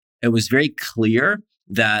it was very clear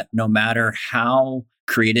that no matter how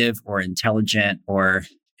creative or intelligent or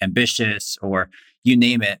ambitious or you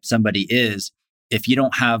name it, somebody is, if you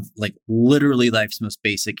don't have like literally life's most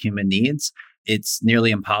basic human needs, it's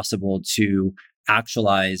nearly impossible to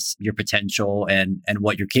actualize your potential and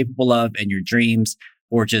what you're capable of and your dreams,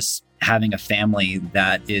 or just having a family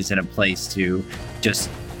that is in a place to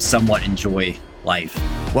just somewhat enjoy life.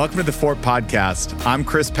 Welcome to the Fort Podcast. I'm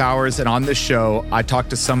Chris Powers, and on this show, I talk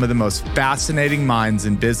to some of the most fascinating minds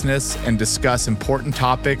in business and discuss important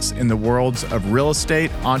topics in the worlds of real estate,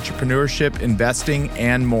 entrepreneurship, investing,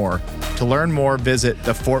 and more. To learn more, visit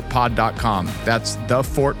thefortpod.com. That's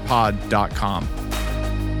thefortpod.com.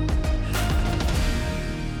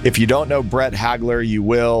 If you don't know Brett Hagler, you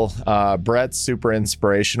will. Brett's super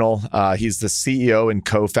inspirational. He's the CEO and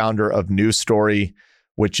co-founder of New Story,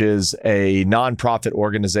 which is a nonprofit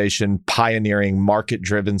organization pioneering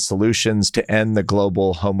market-driven solutions to end the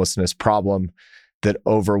global homelessness problem that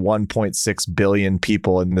over 1.6 billion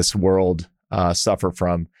people in this world suffer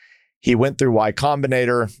from. He went through Y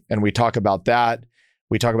Combinator, and we talk about that.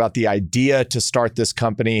 We talk about the idea to start this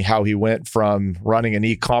company, how he went from running an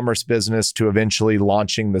e-commerce business to eventually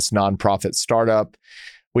launching this nonprofit startup.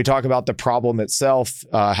 We talk about the problem itself,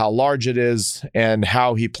 how large it is, and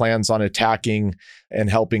how he plans on attacking and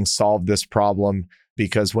helping solve this problem.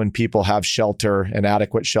 Because when people have shelter and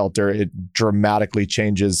adequate shelter, it dramatically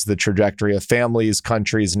changes the trajectory of families,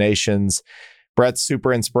 countries, nations. Brett's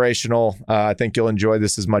super inspirational. I think you'll enjoy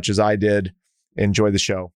this as much as I did. Enjoy the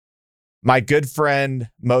show. My good friend,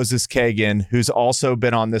 Moses Kagan, who's also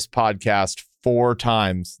been on this podcast 4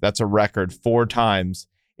 times, that's a record, 4 times,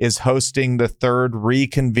 is hosting the third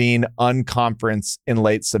Reconvene Unconference in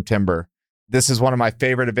late September. This is one of my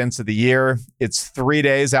favorite events of the year. It's 3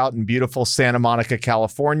 days out in beautiful Santa Monica,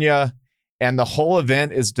 California, and the whole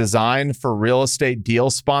event is designed for real estate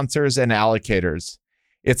deal sponsors and allocators.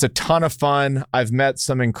 It's a ton of fun. I've met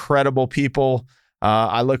some incredible people.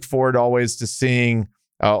 I look forward always to seeing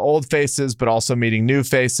old faces, but also meeting new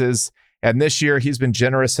faces. And this year, he's been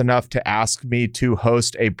generous enough to ask me to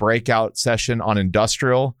host a breakout session on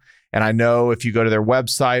industrial. And I know if you go to their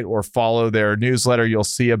website or follow their newsletter, you'll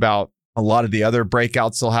see about a lot of the other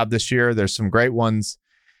breakouts they'll have this year. There's some great ones.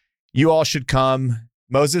 You all should come.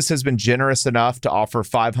 Moses has been generous enough to offer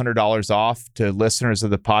 $500 off to listeners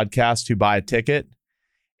of the podcast who buy a ticket.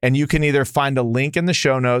 And you can either find a link in the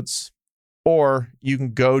show notes, or you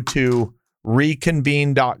can go to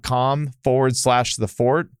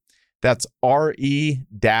reconvene.com/thefort. That's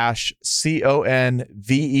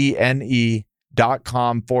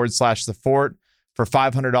RE-CONVENE.com/thefort for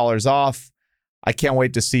 $500 off. I can't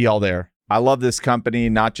wait to see y'all there. I love this company,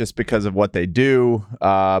 not just because of what they do,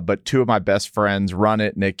 but 2 of my best friends run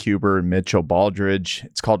it, Nick Huber and Mitchell Baldridge.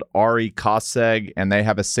 It's called RE Cosseg, and they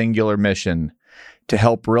have a singular mission: to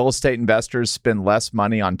help real estate investors spend less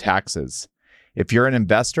money on taxes. If you're an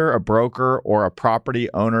investor, a broker, or a property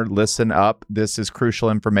owner, listen up. This is crucial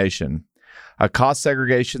information. A cost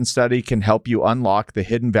segregation study can help you unlock the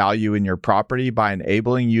hidden value in your property by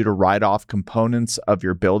enabling you to write off components of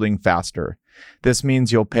your building faster. This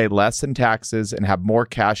means you'll pay less in taxes and have more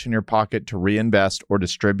cash in your pocket to reinvest or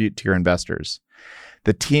distribute to your investors.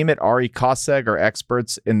 The team at RE Cosseg are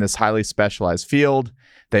experts in this highly specialized field.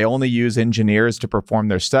 They only use engineers to perform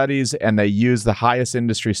their studies, and they use the highest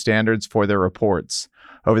industry standards for their reports.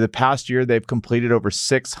 Over the past year, they've completed over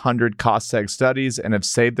 600 Cosseg studies and have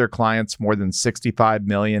saved their clients more than $65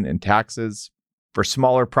 million in taxes. For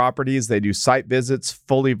smaller properties, they do site visits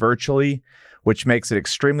fully virtually, which makes it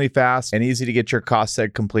extremely fast and easy to get your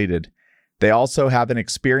Cosseg completed. They also have an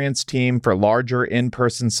experienced team for larger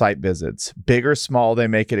in-person site visits. Big or small, they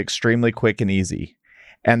make it extremely quick and easy.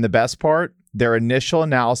 And the best part, their initial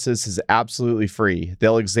analysis is absolutely free.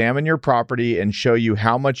 They'll examine your property and show you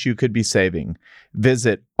how much you could be saving.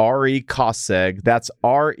 Visit RE Cosseg, that's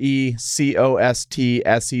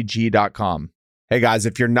RECOSTSEG.com. Hey guys,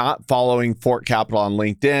 if you're not following Fort Capital on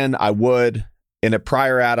LinkedIn, I would. In a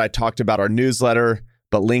prior ad, I talked about our newsletter,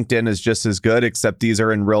 but LinkedIn is just as good, except these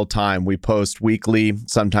are in real time. We post weekly,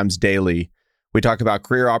 sometimes daily. We talk about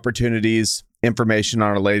career opportunities, information on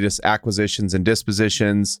our latest acquisitions and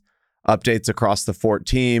dispositions, updates across the Fort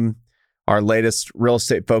team, our latest real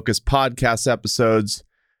estate focused podcast episodes,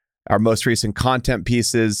 our most recent content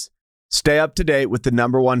pieces. Stay up to date with the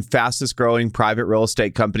 #1 fastest growing private real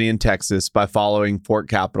estate company in Texas by following Fort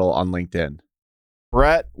Capital on LinkedIn.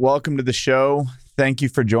 Brett, welcome to the show. Thank you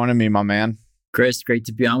for joining me, my man. Chris, great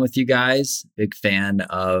to be on with you guys. Big fan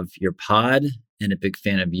of your pod and a big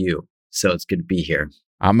fan of you. So it's good to be here.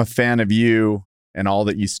 I'm a fan of you and all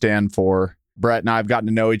that you stand for. Brett and I have gotten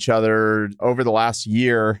to know each other over the last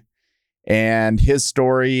year. And his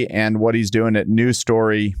story and what he's doing at New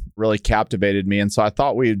Story really captivated me. And so I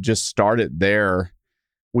thought we would just start it there.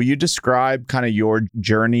 Will you describe kind of your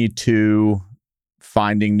journey to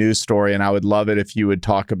finding New Story? And I would love it if you would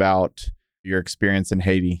talk about your experience in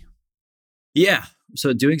Haiti. Yeah.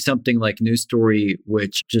 So doing something like New Story,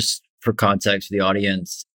 which just for context for the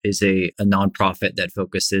audience, is a nonprofit that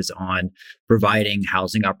focuses on providing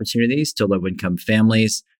housing opportunities to low-income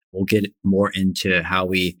families. We'll get more into how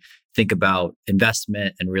we think about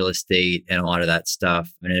investment and real estate and a lot of that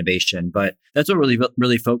stuff and innovation. But that's what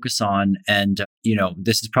really focus on. And,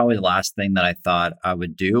 this is probably the last thing that I thought I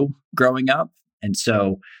would do growing up. And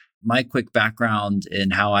so my quick background in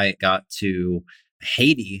how I got to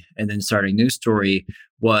Haiti and then starting New Story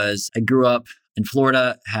was I grew up in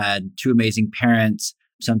Florida, had two amazing parents,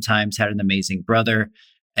 sometimes had an amazing brother,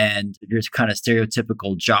 and you're kind of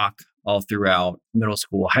stereotypical jock all throughout middle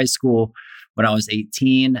school, high school. When I was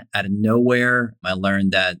 18, out of nowhere, I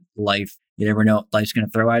learned that life, you never know what life's going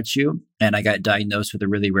to throw at you. And I got diagnosed with a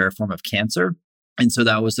really rare form of cancer. And so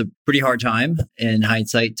that was a pretty hard time. In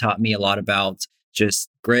hindsight, taught me a lot about just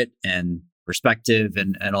grit and perspective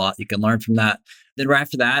and a lot you can learn from that. Then right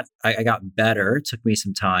after that, I got better. It took me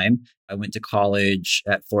some time. I went to college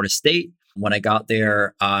at Florida State. When I got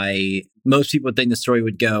there, most people would think the story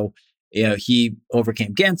would go, he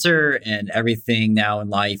overcame cancer and everything now in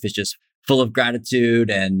life is just full of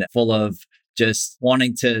gratitude and full of just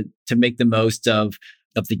wanting to make the most of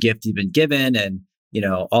the gift he'd been given and,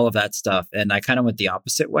 all of that stuff. And I kind of went the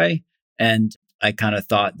opposite way. And I kind of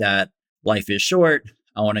thought that life is short.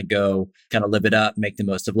 I want to go kind of live it up, make the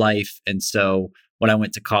most of life. And so when I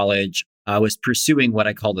went to college, I was pursuing what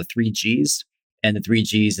I call the 3 Gs. And the 3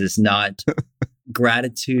 Gs is not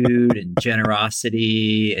gratitude and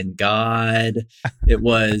generosity and God. It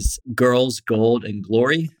was girls, gold, and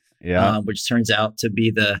glory, which turns out to be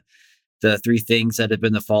the 3 things that have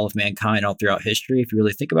been the fall of mankind all throughout history, if you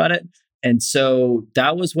really think about it. And so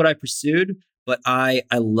that was what I pursued. But I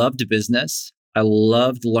loved business. I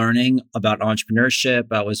loved learning about entrepreneurship.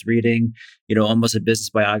 I was reading, almost a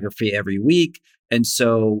business biography every week. And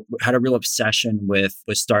so had a real obsession with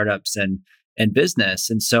startups and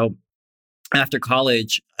business. And so after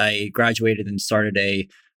college, I graduated and started a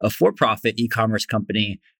for-profit e-commerce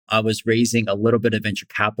company. I was raising a little bit of venture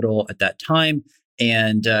capital at that time.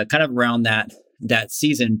 And kind of around that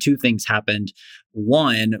season, 2 things happened.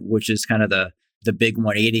 One, which is kind of the big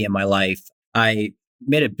 180 in my life, I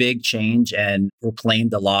made a big change and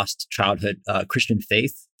reclaimed the lost childhood Christian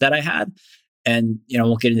faith that I had. And, I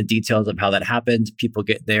won't get into details of how that happened. People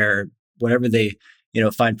get there, whatever they,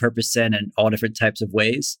 find purpose in all different types of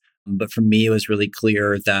ways. But for me, it was really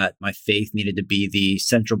clear that my faith needed to be the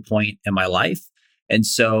central point in my life. And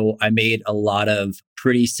so I made a lot of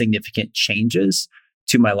pretty significant changes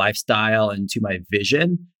to my lifestyle and to my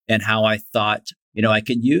vision and how I thought, I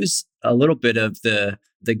could use a little bit of the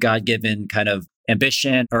God-given kind of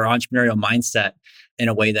ambition or entrepreneurial mindset in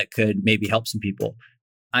a way that could maybe help some people.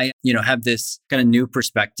 I, have this kind of new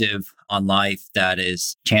perspective on life that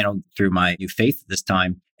is channeled through my new faith this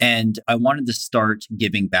time. And I wanted to start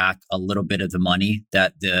giving back a little bit of the money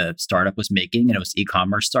that the startup was making. And it was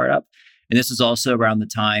e-commerce startup. And this was also around the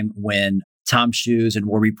time when Tom Shoes and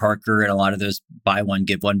Warby Parker and a lot of those buy one,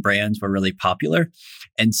 give one brands were really popular.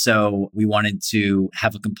 And so we wanted to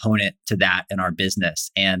have a component to that in our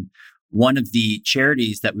business. And one of the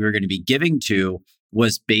charities that we were going to be giving to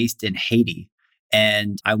was based in Haiti.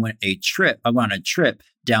 And I went on a trip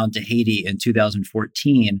down to Haiti in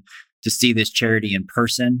 2014 to see this charity in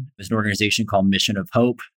person. It was an organization called Mission of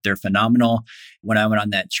Hope. They're phenomenal. When I went on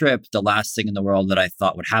that trip, the last thing in the world that I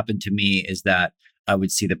thought would happen to me is that I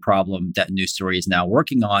would see the problem that New Story is now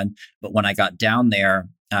working on. But when I got down there,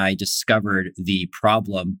 I discovered the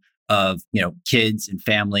problem of, kids and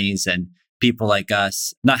families and people like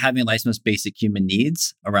us not having life's most basic human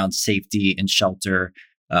needs around safety and shelter,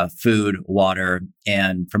 food, water.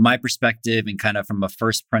 And from my perspective and kind of from a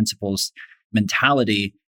first principles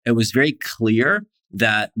mentality, it was very clear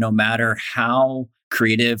that no matter how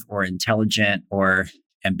creative or intelligent or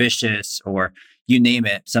ambitious or you name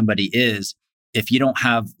it, somebody is, if you don't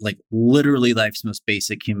have literally life's most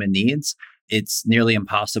basic human needs, it's nearly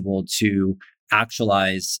impossible to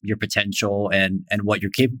actualize your potential and what you're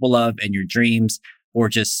capable of and your dreams, or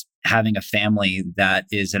just having a family that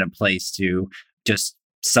is in a place to just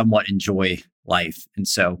somewhat enjoy life. And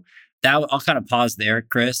so that I'll kind of pause there,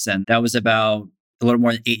 Chris. And that was about a little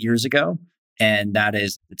more than 8 years ago. And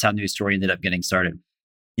that's how New Story ended up getting started.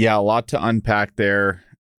 Yeah, a lot to unpack there.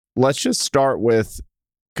 Let's just start with,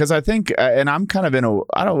 because I think, and I'm kind of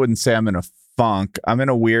I wouldn't say I'm in a funk. I'm in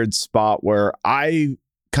a weird spot where I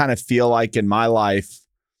kind of feel like in my life,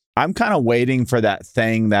 I'm kind of waiting for that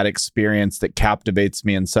thing, that experience that captivates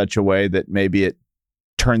me in such a way that maybe it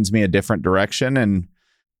turns me a different direction. And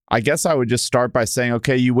I guess I would just start by saying,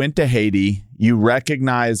 okay, you went to Haiti, you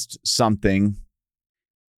recognized something.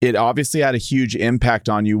 It obviously had a huge impact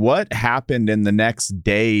on you. What happened in the next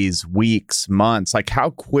days, weeks, months? Like, how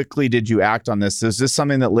quickly did you act on this? Is this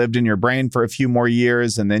something that lived in your brain for a few more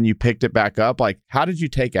years and then you picked it back up? Like, how did you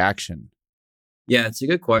take action? Yeah, it's a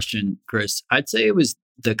good question, Chris. I'd say it was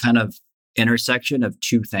the kind of intersection of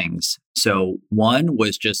two things. So one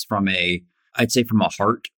was just I'd say from a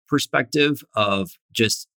heart perspective of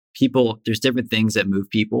just people, there's different things that move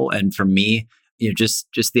people. And for me, just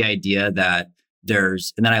the idea that and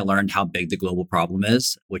then I learned how big the global problem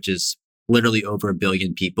is, which is literally over 1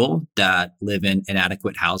 billion people that live in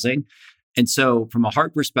inadequate housing. And so from a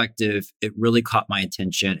heart perspective, it really caught my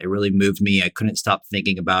attention. It really moved me. I couldn't stop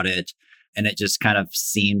thinking about it. And it just kind of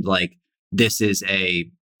seemed like this is a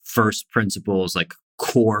first principles, like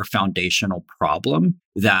core foundational problem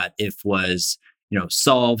that if was,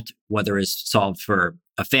 solved, whether it's solved for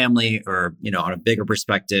a family or, on a bigger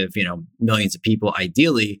perspective, millions of people,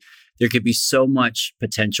 ideally, there could be so much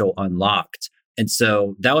potential unlocked. And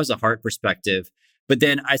so that was a heart perspective. But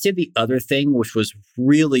then I say the other thing, which was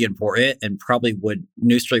really important and probably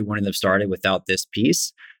News Story wouldn't have started without this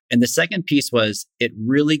piece. And the second piece was it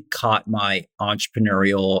really caught my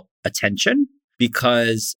entrepreneurial attention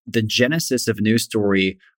because the genesis of News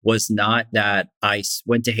Story was not that I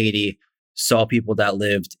went to Haiti, saw people that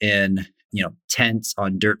lived in tents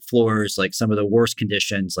on dirt floors, like some of the worst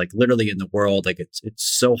conditions, like literally in the world. Like it's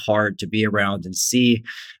so hard to be around and see.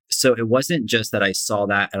 So it wasn't just that I saw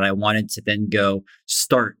that and I wanted to then go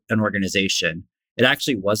start an organization. It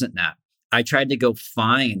actually wasn't that. I tried to go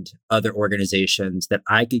find other organizations that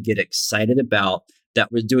I could get excited about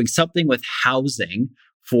that were doing something with housing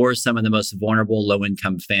for some of the most vulnerable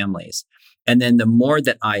low-income families. And then the more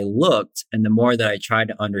that I looked and the more that I tried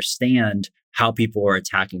to understand how people were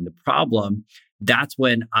attacking the problem, that's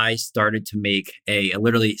when I started to make I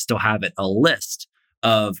literally still have it, a list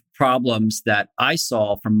of problems that I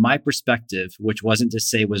saw from my perspective, which wasn't to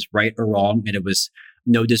say was right or wrong. And it was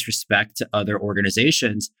no disrespect to other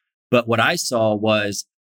organizations. But what I saw was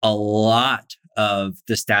a lot of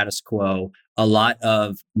the status quo, a lot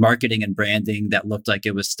of marketing and branding that looked like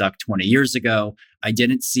it was stuck 20 years ago. I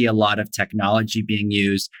didn't see a lot of technology being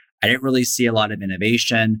used. I didn't really see a lot of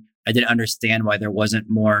innovation. I didn't understand why there wasn't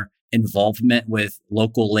more involvement with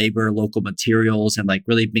local labor, local materials, and like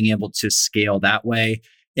really being able to scale that way.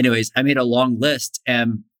 Anyways, I made a long list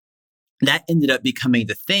and that ended up becoming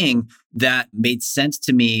the thing that made sense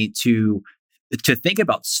to me to think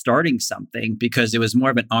about starting something because it was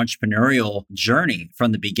more of an entrepreneurial journey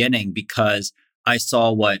from the beginning because I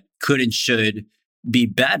saw what could and should be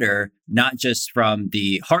better, not just from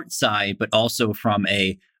the heart side, but also from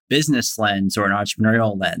a business lens or an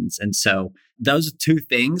entrepreneurial lens. And so those two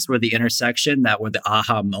things were the intersection that were the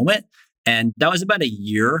aha moment. And that was about a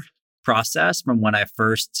year process from when I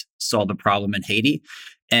first saw the problem in Haiti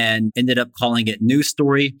and ended up calling it News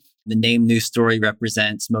Story. The name News Story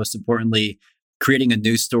represents, most importantly, creating a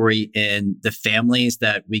news story in the families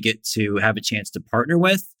that we get to have a chance to partner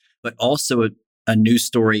with, but also a news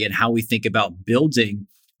story in how we think about building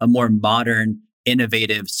a more modern,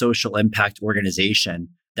 innovative social impact organization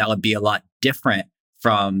that would be a lot different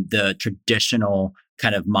from the traditional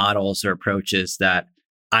kind of models or approaches that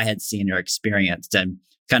I had seen or experienced. And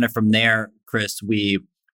kind of from there, Chris, we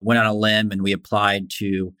went on a limb and we applied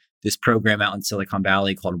to this program out in Silicon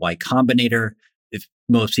Valley called Y Combinator. If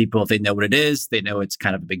most people, if they know what it is, they know it's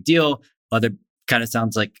kind of a big deal. Other kind of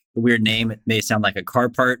sounds like a weird name. It may sound like a car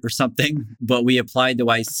part or something, but we applied to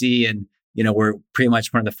YC and, we're pretty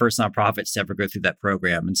much one of the first nonprofits to ever go through that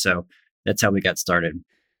program. And so that's how we got started.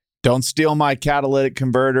 Don't steal my catalytic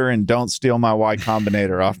converter and don't steal my Y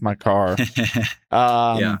Combinator off my car.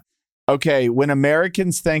 Yeah. Okay. When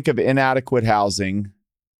Americans think of inadequate housing,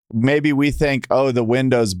 maybe we think, oh, the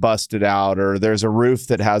window's busted out or there's a roof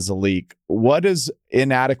that has a leak. What does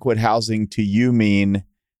inadequate housing to you mean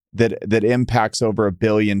that impacts over 1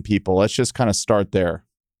 billion people? Let's just kind of start there.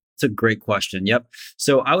 It's a great question. Yep.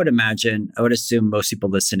 So I would assume most people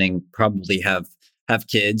listening probably have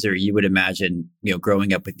kids, or you would imagine,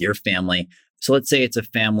 growing up with your family. So let's say it's a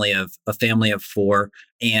family of 4,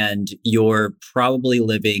 and you're probably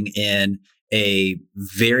living in a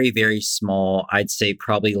very, very small, I'd say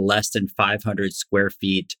probably less than 500 square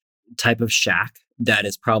feet type of shack that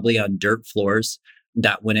is probably on dirt floors,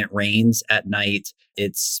 that when it rains at night,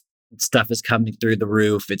 stuff is coming through the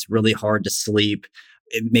roof. It's really hard to sleep.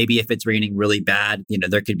 Maybe if it's raining really bad,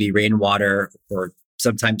 there could be rainwater or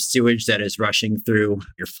sometimes sewage that is rushing through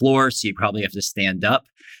your floor. So you probably have to stand up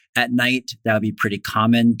at night. That would be pretty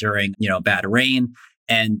common during, bad rain.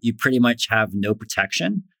 And you pretty much have no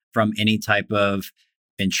protection from any type of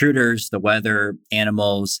intruders, the weather,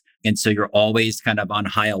 animals. And so you're always kind of on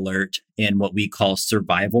high alert in what we call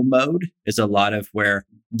survival mode. Is a lot of where,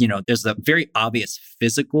 there's a very obvious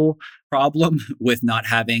physical problem with not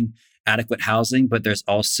having adequate housing, but there's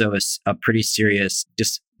also a pretty serious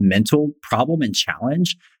just mental problem and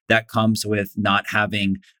challenge that comes with not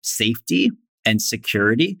having safety and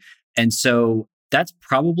security. And so that's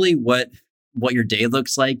probably what your day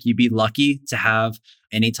looks like. You'd be lucky to have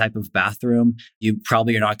any type of bathroom. You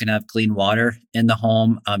probably are not going to have clean water in the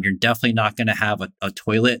home. You're definitely not going to have a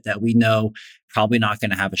toilet that we know, probably not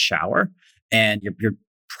going to have a shower. And you're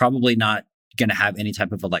probably not going to have any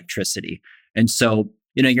type of electricity. And so,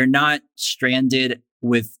 you're not stranded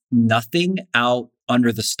with nothing out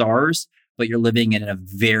under the stars, but you're living in a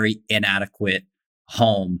very inadequate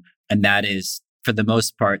home. And that is, for the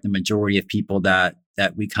most part, the majority of people that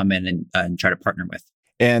we come in and try to partner with.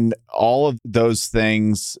 And all of those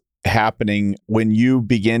things happening when you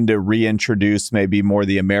begin to reintroduce maybe more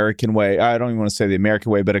the American way. I don't even want to say the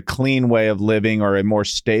American way, but a clean way of living or a more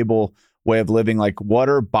stable way of living. Like, what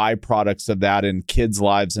are byproducts of that in kids'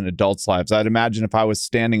 lives and adults' lives? I'd imagine if I was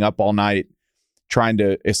standing up all night trying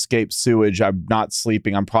to escape sewage, I'm not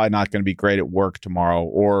sleeping, I'm probably not going to be great at work tomorrow,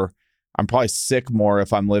 or I'm probably sick more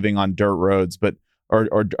if I'm living on dirt roads, or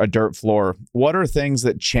a dirt floor. What are things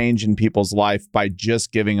that change in people's life by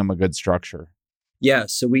just giving them a good structure? Yeah,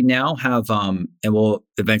 so we now have, and we'll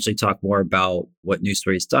eventually talk more about what News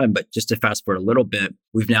Story's done, but just to fast forward a little bit,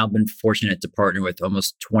 we've now been fortunate to partner with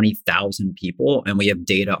almost 20,000 people, and we have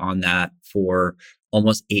data on that for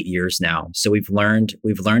almost 8 years now. So we've learned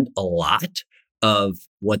a lot of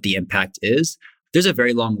what the impact is. There's a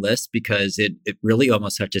very long list because it really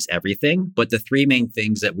almost touches everything. But the three main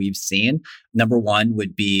things that we've seen, number one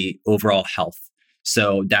would be overall health.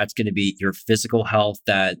 So that's going to be your physical health.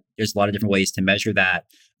 That there's a lot of different ways to measure that.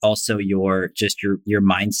 Also, your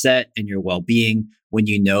mindset and your well-being when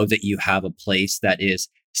you know that you have a place that is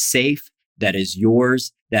safe, that is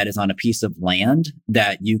yours, that is on a piece of land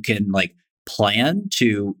that you can plan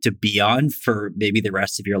to be on for maybe the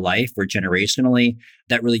rest of your life or generationally.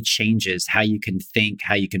 That really changes how you can think,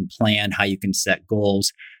 how you can plan, how you can set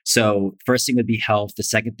goals. So first thing would be health. The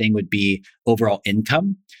second thing would be overall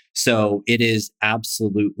income. So it is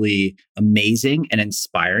absolutely amazing and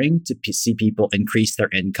inspiring to see people increase their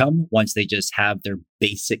income once they just have their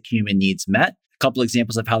basic human needs met. A couple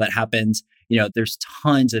examples of how that happens. There's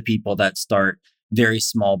tons of people that start very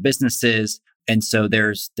small businesses. And so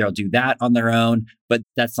they'll do that on their own, but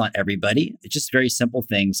that's not everybody. It's just very simple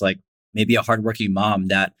things like maybe a hardworking mom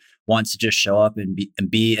that wants to just show up and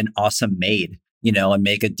be an awesome maid, and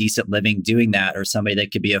make a decent living doing that, or somebody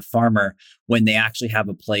that could be a farmer when they actually have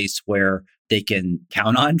a place where they can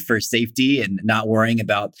count on for safety and not worrying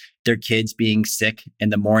about their kids being sick in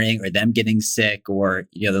the morning or them getting sick, or,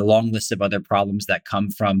 the long list of other problems that come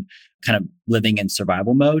from kind of living in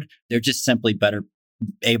survival mode. They're just simply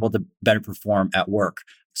able to better perform at work.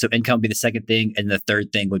 So income would be the second thing. And the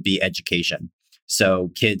third thing would be education.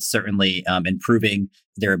 So kids certainly improving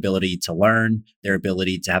their ability to learn, their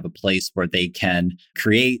ability to have a place where they can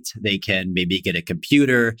create, they can maybe get a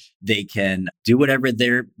computer, they can do whatever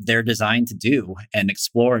they're designed to do and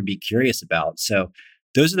explore and be curious about. So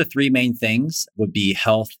those are the three main things would be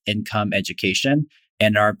health, income, education.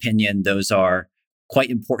 And in our opinion, those are quite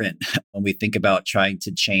important when we think about trying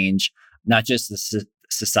to change not just the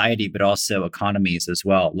society, but also economies as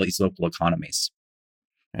well, these local economies.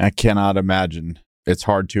 I cannot imagine. It's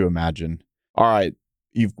hard to imagine. All right.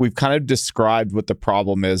 We've kind of described what the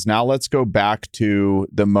problem is. Now let's go back to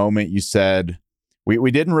the moment you said,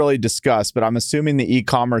 we didn't really discuss, but I'm assuming the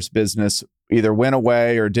e-commerce business either went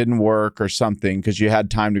away or didn't work or something because you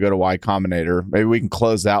had time to go to Y Combinator. Maybe we can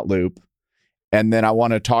close that loop. And then I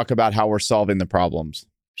want to talk about how we're solving the problems.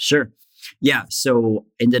 Sure. Yeah. So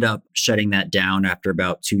ended up shutting that down after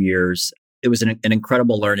about 2 years. It was an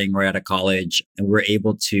incredible learning right out of college, and we were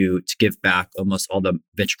able to give back almost all the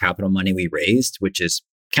venture capital money we raised, which is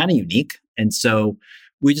kind of unique. And so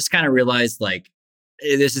we just kind of realized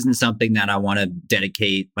this isn't something that I want to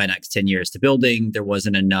dedicate my next 10 years to building. There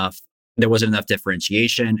wasn't enough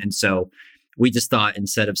differentiation. And so we just thought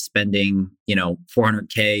instead of spending,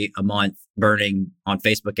 $400K a month burning on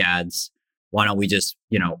Facebook ads, why don't we just,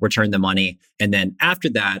 return the money? And then after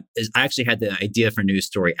that, I actually had the idea for News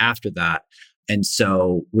Story after that. And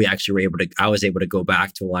so I was able to go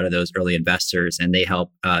back to a lot of those early investors, and they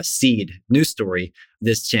helped seed News Story.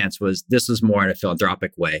 This was more in a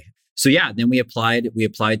philanthropic way. So yeah, then we applied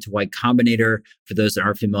to Y Combinator. For those that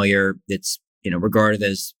aren't familiar, it's regarded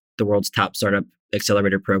as the world's top startup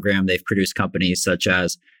accelerator program. They've produced companies such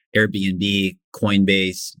as Airbnb,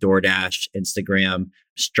 Coinbase, DoorDash, Instagram,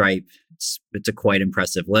 Stripe. It's a quite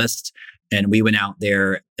impressive list. And we went out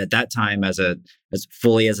there at that time as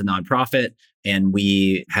fully as a nonprofit, and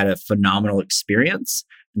we had a phenomenal experience.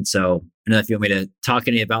 And so I don't know if you want me to talk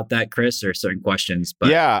any about that, Chris, or certain questions.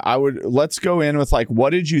 But yeah, let's go in with like,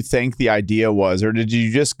 what did you think the idea was? Or did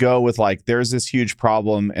you just go with like, there's this huge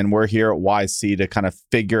problem and we're here at YC to kind of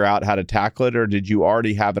figure out how to tackle it? Or did you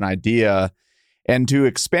already have an idea? And to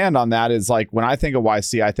expand on that is like, when I think of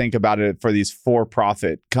YC, I think about it for these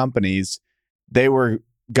for-profit companies. They were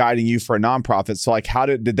guiding you for a nonprofit. So like, how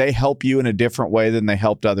did they help you in a different way than they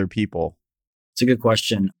helped other people? It's a good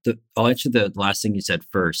question. I'll answer the last thing you said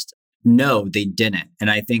first. No, they didn't. And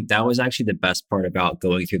I think that was actually the best part about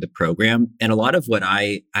going through the program. And a lot of what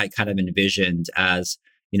I kind of envisioned as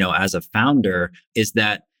a founder is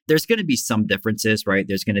that there's going to be some differences, right?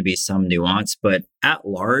 There's going to be some nuance, but at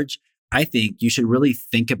large, I think you should really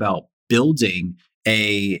think about building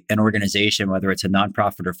an organization, whether it's a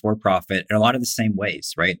nonprofit or for-profit, in a lot of the same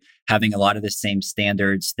ways, right? Having a lot of the same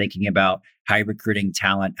standards, thinking about how you're recruiting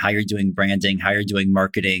talent, how you're doing branding, how you're doing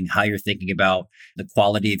marketing, how you're thinking about the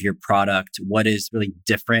quality of your product, what is really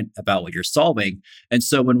different about what you're solving. And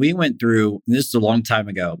so when we went through, and this is a long time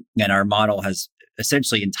ago, and our model has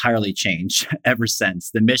essentially entirely changed ever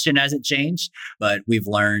since. The mission hasn't changed, but we've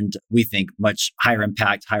learned, we think, much higher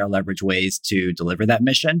impact, higher leverage ways to deliver that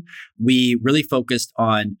mission. We really focused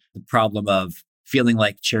on the problem of feeling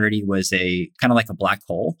like charity was a kind of like a black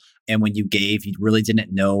hole. And when you gave, you really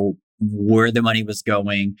didn't know where the money was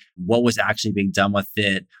going, what was actually being done with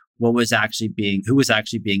it, who was actually being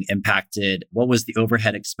impacted, what was the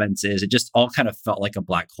overhead expenses. It just all kind of felt like a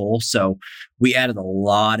black hole. So we added a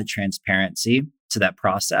lot of transparency to that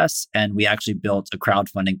process. And we actually built a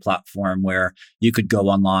crowdfunding platform where you could go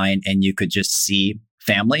online and you could just see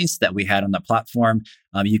families that we had on the platform.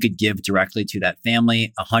 You could give directly to that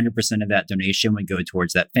family. 100% of that donation would go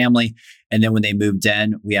towards that family. And then when they moved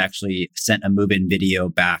in, we actually sent a move-in video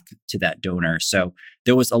back to that donor. So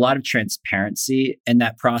there was a lot of transparency in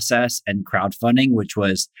that process, and crowdfunding, which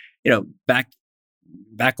was, back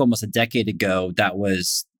almost a decade ago, that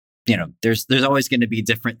was, there's always going to be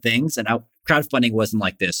different things. And crowdfunding wasn't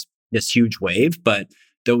like this huge wave, but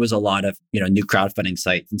there was a lot of, new crowdfunding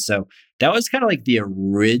sites. And so that was kind of like the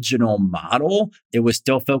original model. It was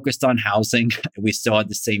still focused on housing. We still had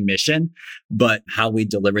the same mission, but how we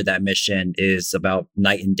deliver that mission is about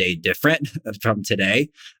night and day different from today.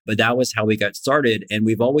 But that was how we got started. And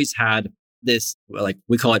we've always had this, like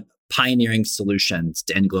we call it pioneering solutions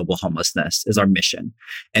to end global homelessness is our mission.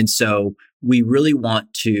 And so we really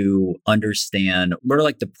want to understand what are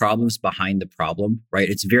like the problems behind the problem, right?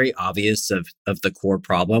 It's very obvious of the core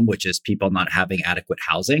problem, which is people not having adequate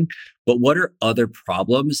housing. But what are other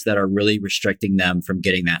problems that are really restricting them from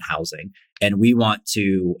getting that housing? And we want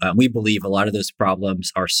to, we believe a lot of those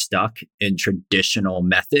problems are stuck in traditional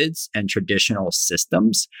methods and traditional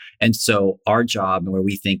systems. And so our job, and where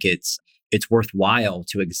we think it's worthwhile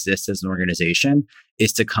to exist as an organization,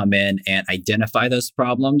 is to come in and identify those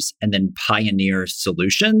problems and then pioneer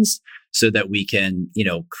solutions so that we can,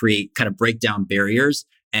 create, kind of break down barriers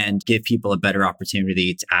and give people a better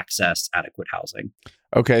opportunity to access adequate housing.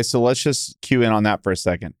 Okay, so let's just cue in on that for a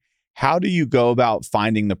second. How do you go about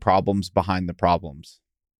finding the problems behind the problems?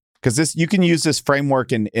 Because you can use this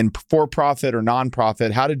framework in for-profit or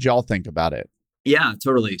nonprofit. How did y'all think about it? Yeah,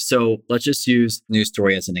 totally. So let's just use News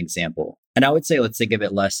Story as an example. And I would say, let's think of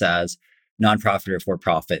it less as nonprofit or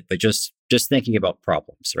for-profit, but just thinking about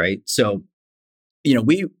problems, right? So,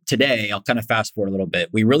 today, I'll kind of fast forward a little bit.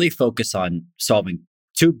 We really focus on solving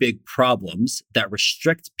two big problems that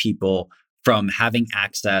restrict people from having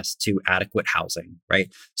access to adequate housing,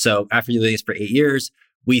 right? So after you do this for 8 years,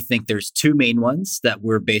 we think there's two main ones that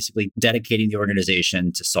we're basically dedicating the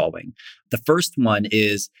organization to solving. The first one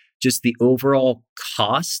is just the overall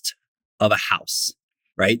cost of a house,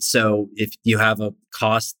 right? So if you have a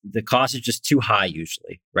cost, the cost is just too high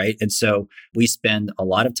usually, right? And so we spend a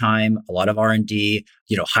lot of time, a lot of R&D,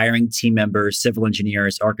 hiring team members, civil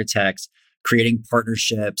engineers, architects, creating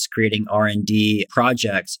partnerships, creating R&D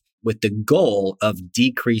projects with the goal of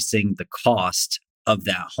decreasing the cost of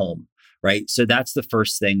that home, right? So that's the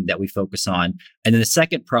first thing that we focus on. And then the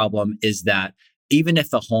second problem is that even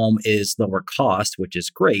if a home is lower cost, which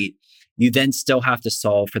is great, you then still have to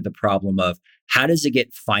solve for the problem of how does it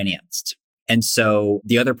get financed? And so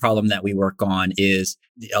the other problem that we work on is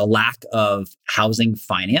a lack of housing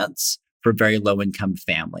finance for very low income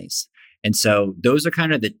families. And so those are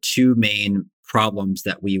kind of the two main problems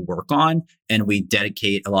that we work on. And we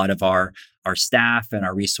dedicate a lot of our staff and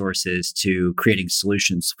our resources to creating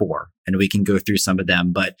solutions for. And we can go through some of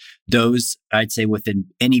them. But those, I'd say within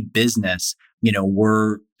any business,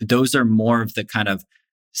 those are more of the kind of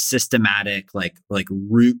systematic, like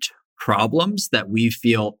root problems that we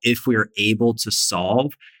feel if we're able to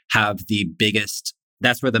solve, have the biggest,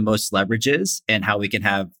 that's where the most leverage is and how we can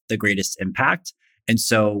have the greatest impact. And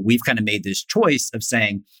so we've kind of made this choice of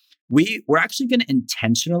saying, we're actually going to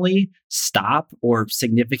intentionally stop or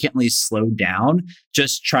significantly slow down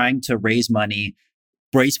just trying to raise money,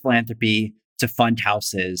 raise philanthropy to fund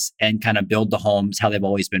houses and kind of build the homes how they've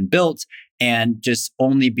always been built, and just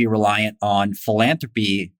only be reliant on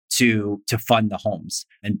philanthropy to fund the homes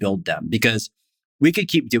and build them. Because we could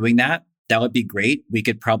keep doing that. That would be great. We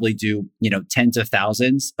could probably do, tens of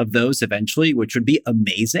thousands of those eventually, which would be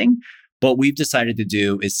amazing. But what we've decided to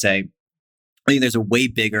do is say, I think there's a way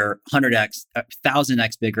bigger, 100x,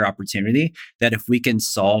 1,000x bigger opportunity that if we can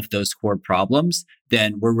solve those core problems,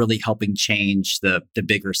 then we're really helping change the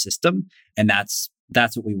bigger system. And that's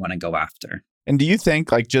what we want to go after. And do you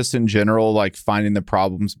think, like, just in general, like finding the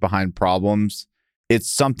problems behind problems, it's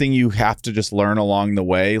something you have to just learn along the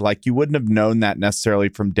way? Like, you wouldn't have known that necessarily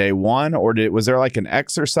from day one, or was there like an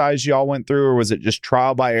exercise y'all went through, or was it just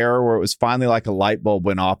trial by error where it was finally like a light bulb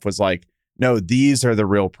went off, was like, no, these are the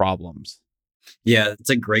real problems? Yeah, it's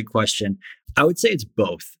a great question. I would say it's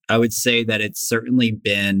both. I would say that it's certainly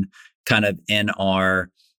been kind of in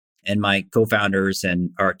my co-founders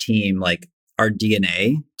and our team, like our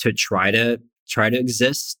DNA to try to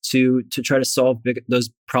exist, to try to solve those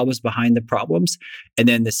problems behind the problems. And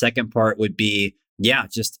then the second part would be,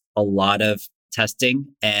 just a lot of testing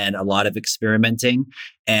and a lot of experimenting.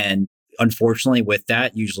 And unfortunately with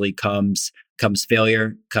that usually comes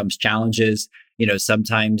failure, comes challenges.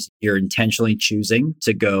 Sometimes you're intentionally choosing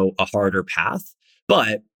to go a harder path,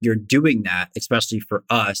 but you're doing that, especially for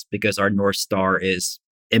us, because our North Star is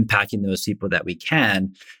impacting those people that we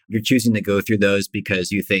can. You're choosing to go through those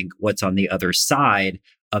because you think what's on the other side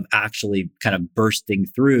of actually kind of bursting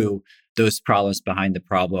through those problems behind the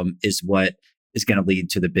problem is what is going to lead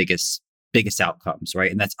to the biggest outcomes, right?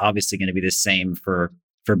 And that's obviously going to be the same for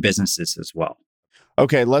businesses as well.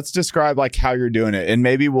 Okay, let's describe like how you're doing it. And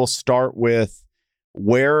maybe we'll start with,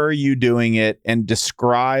 where are you doing it, and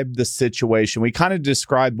describe the situation. We kind of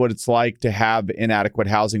described what it's like to have inadequate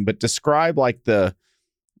housing, but describe like the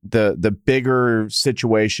bigger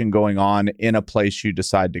situation going on in a place you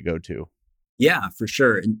decide to go to. Yeah, for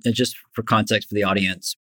sure. And just for context for the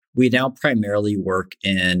audience, we now primarily work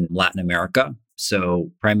in Latin America. So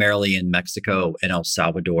primarily in Mexico and El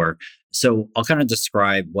Salvador. So I'll kind of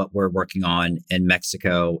describe what we're working on in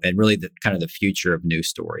Mexico and really the kind of the future of New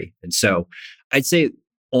Story. And so I'd say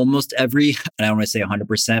almost every, and I don't want to say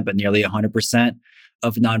 100%, but nearly 100%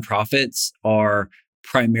 of nonprofits are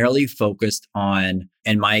primarily focused on,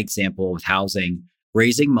 in my example with housing,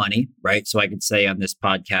 raising money, right? So I could say on this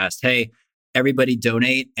podcast, hey, everybody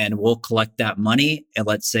donate and we'll collect that money. And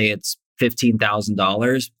let's say it's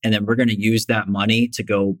 $15,000. And then we're going to use that money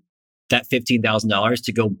that $15,000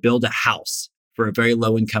 to go build a house for a very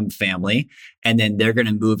low income family. And then they're going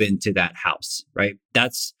to move into that house, right?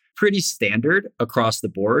 That's pretty standard across the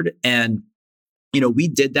board. And, we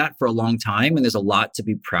did that for a long time. And there's a lot to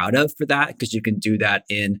be proud of for that, because you can do that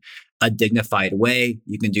in a dignified way.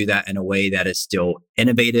 You can do that in a way that is still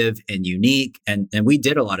innovative and unique. And we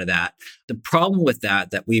did a lot of that. The problem with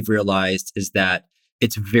that we've realized is that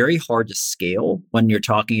it's very hard to scale when you're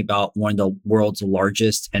talking about one of the world's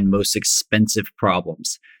largest and most expensive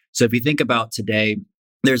problems. So if you think about today,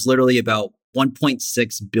 there's literally about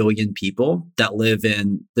 1.6 billion people that live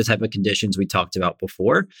in the type of conditions we talked about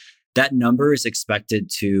before. That number is expected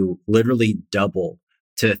to literally double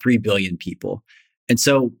to 3 billion people. And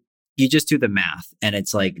so you just do the math, and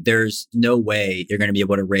it's like, there's no way you're going to be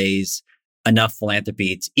able to raise enough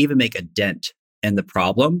philanthropy to even make a dent in the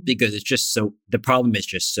problem, because the problem is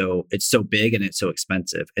just it's so big and it's so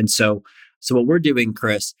expensive. And so what we're doing,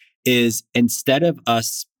 Chris, is instead of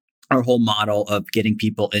our whole model of getting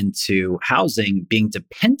people into housing being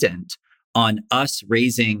dependent on us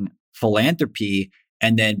raising philanthropy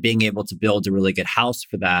and then being able to build a really good house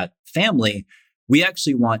for that family, we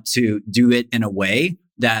actually want to do it in a way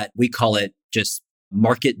that we call it just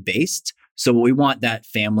market-based. So what we want that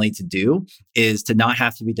family to do is to not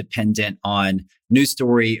have to be dependent on News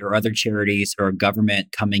Story or other charities or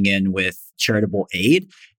government coming in with charitable aid.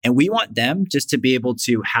 And we want them just to be able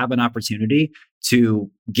to have an opportunity to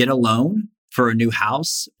get a loan for a new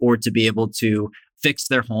house, or to be able to fix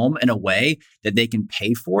their home in a way that they can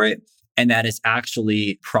pay for it and that is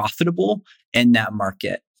actually profitable in that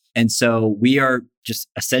market. And so we are just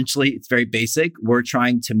essentially, it's very basic. We're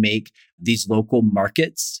trying to make these local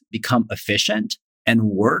markets become efficient and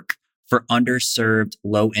work for underserved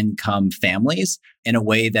low income families in a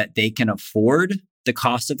way that they can afford the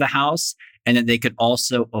cost of the house and that they could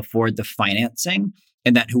also afford the financing,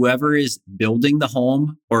 and that whoever is building the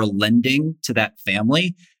home or lending to that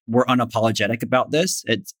family, we're unapologetic about this.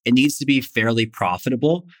 It needs to be fairly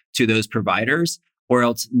profitable to those providers, or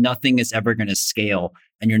else nothing is ever going to scale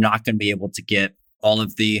and you're not going to be able to get all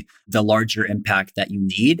of the larger impact that you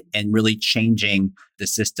need and really changing the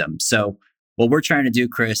system. So what we're trying to do,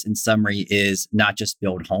 Chris, in summary, is not just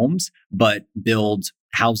build homes, but build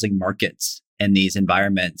housing markets in these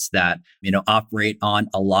environments that, operate on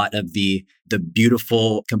a lot of the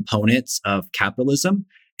beautiful components of capitalism,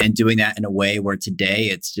 and doing that in a way where today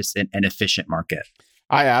it's just an efficient market.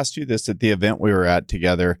 I asked you this at the event we were at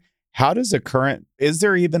together. How does is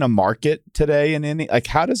there even a market today in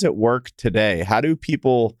how does it work today? How do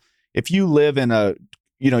people, if you live in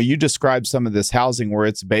you described some of this housing where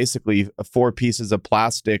it's basically 4 pieces of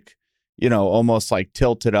plastic, almost like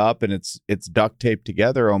tilted up and it's duct taped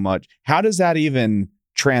together so much. How does that even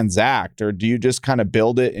transact? Or do you just kind of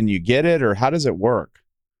build it and you get it? Or how does it work?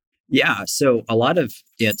 Yeah. So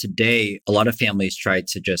today, a lot of families try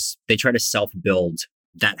to self-build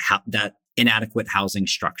that inadequate housing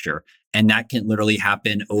structure. And that can literally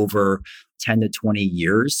happen over 10 to 20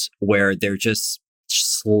 years, where they're just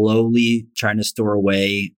slowly trying to store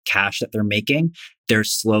away cash that they're making. They're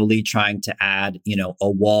slowly trying to add, a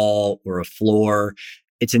wall or a floor.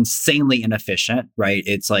 It's insanely inefficient, right?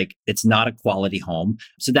 It's not a quality home.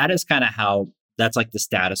 So that is kind of that's like the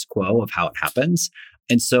status quo of how it happens.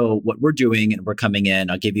 And so what we're doing, and we're coming in,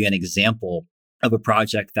 I'll give you an example of a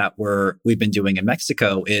project that we've been doing in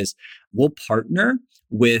Mexico, is we'll partner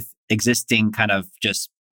with existing kind of just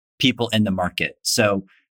people in the market. So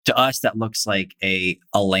to us, that looks like a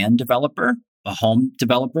land developer, a home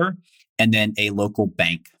developer, and then a local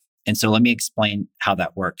bank. And so let me explain how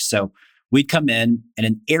that works. So we'd come in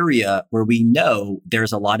an area where we know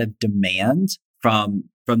there's a lot of demand from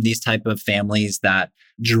these type of families that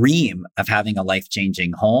dream of having a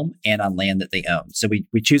life-changing home and on land that they own. So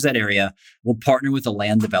we choose that area. We'll partner with a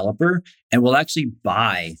land developer, and we'll actually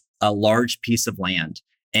buy a large piece of land,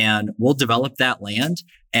 and we'll develop that land.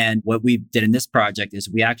 And what we did in this project is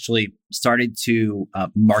we actually started to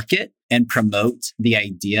market and promote the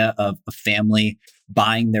idea of a family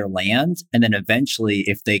buying their land. And then eventually,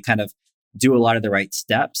 if they kind of do a lot of the right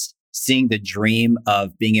steps, seeing the dream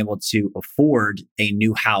of being able to afford a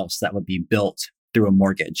new house that would be built through a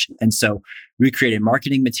mortgage. And so we created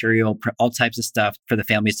marketing material, all types of stuff for the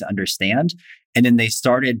families to understand. And then they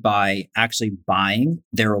started by actually buying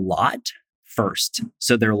their lot first.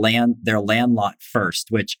 So their land lot first,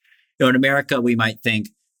 which, in America, we might think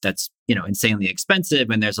that's, insanely expensive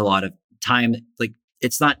and there's a lot of time. Like,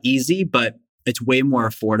 it's not easy, but it's way more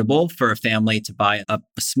affordable for a family to buy a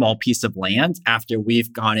small piece of land after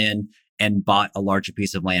we've gone in and bought a larger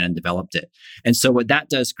piece of land and developed it. And so what that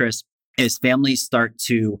does, Chris, is families start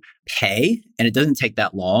to pay, and it doesn't take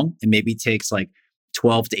that long. It maybe takes like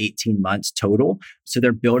 12 to 18 months total. So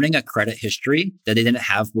they're building a credit history that they didn't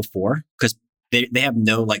have before, because they have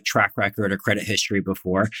no track record or credit history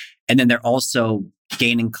before. And then they're also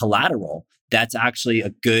gaining collateral that's actually a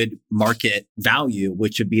good market value,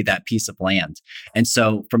 which would be that piece of land. And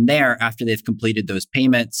so from there, after they've completed those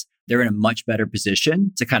payments, they're in a much better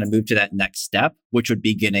position to kind of move to that next step, which would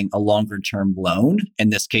be getting a longer term loan, in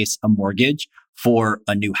this case, a mortgage for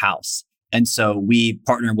a new house. And so we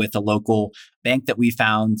partnered with a local bank that we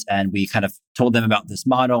found, and we kind of told them about this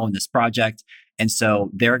model and this project. And so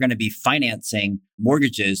they're going to be financing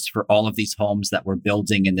mortgages for all of these homes that we're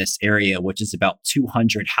building in this area, which is about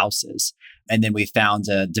 200 houses. And then we found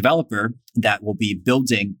a developer that will be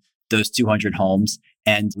building those 200 homes.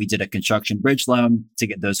 And we did a construction bridge loan to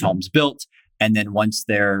get those homes built. And then once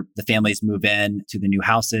the families move in to the new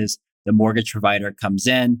houses, the mortgage provider comes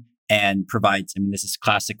in and provides, this is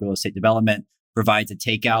classic real estate development, provides a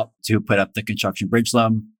takeout to put up the construction bridge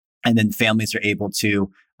loan. And then families are able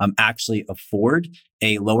to actually afford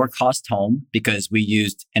a lower cost home, because we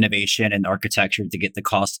used innovation and architecture to get the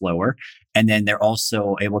cost lower. And then they're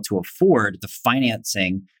also able to afford the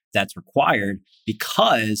financing that's required,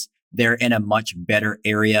 because they're in a much better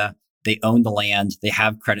area. They own the land, they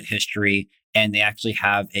have credit history, and they actually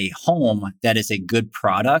have a home that is a good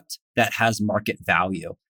product that has market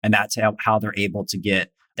value. And that's how they're able to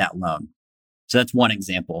get that loan. So that's one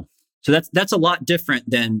example. So that's a lot different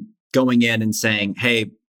than going in and saying, hey,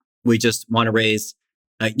 we just want to raise,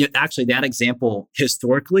 actually that example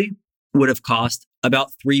historically would have cost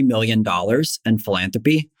about $3 million in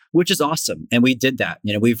philanthropy, which is awesome. And we did that.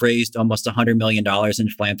 We've raised almost $100 million in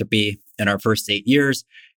philanthropy in our first 8 years.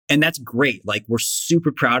 And that's great. Like, we're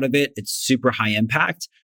super proud of it. It's super high impact.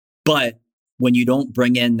 But when you don't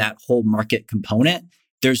bring in that whole market component,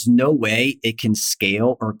 there's no way it can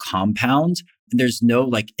scale or compound. There's no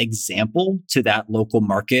like example to that local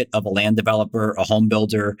market of a land developer, a home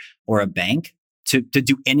builder, or a bank to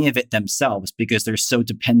do any of it themselves, because they're so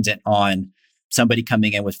dependent on somebody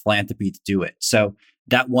coming in with philanthropy to do it. So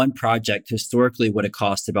that one project historically would have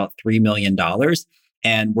cost about $3 million.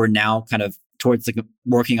 And we're now kind of towards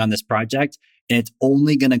working on this project. And it's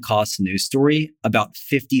only going to cost News Story about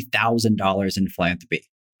 $50,000 in philanthropy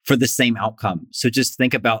for the same outcome. So just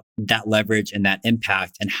think about that leverage and that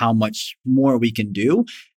impact and how much more we can do.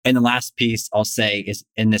 And the last piece I'll say is,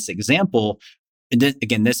 in this example, and then,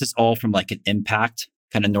 again, this is all from like an impact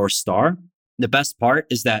kind of North Star. The best part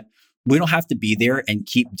is that we don't have to be there and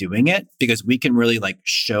keep doing it, because we can really like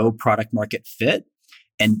show product market fit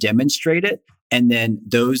and demonstrate it. And then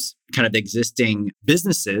those kind of existing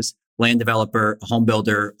businesses, land developer, a home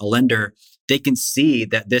builder, a lender, they can see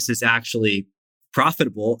that this is actually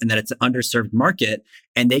profitable and that it's an underserved market,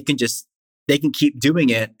 and they can keep doing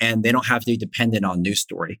it, and they don't have to be dependent on News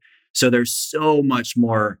Story. So there's so much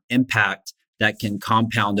more impact that can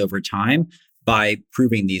compound over time by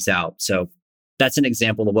proving these out. So that's an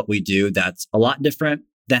example of what we do that's a lot different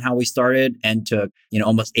than how we started, and took,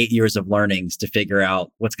 almost 8 years of learnings to figure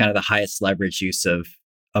out what's kind of the highest leverage use of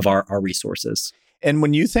our resources. And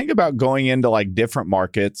when you think about going into like different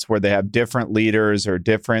markets where they have different leaders or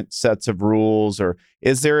different sets of rules, or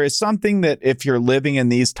is there something that if you're living in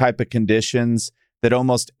these type of conditions that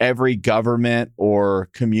almost every government or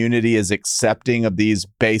community is accepting of these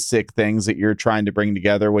basic things that you're trying to bring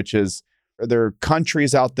together, which is, are there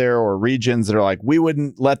countries out there or regions that are like, we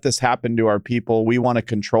wouldn't let this happen to our people, we want to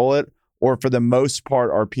control it? Or for the most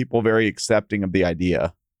part, are people very accepting of the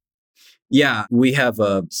idea? Yeah, we have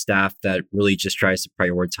a staff that really just tries to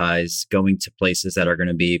prioritize going to places that are going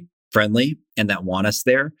to be friendly and that want us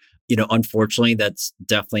there. Unfortunately, that's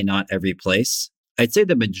definitely not every place. I'd say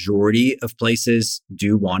the majority of places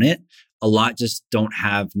do want it. A lot just don't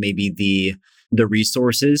have maybe the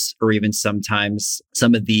resources, or even sometimes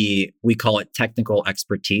some of the, we call it technical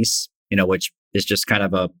expertise, which is just kind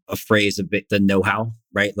of a phrase of the know-how,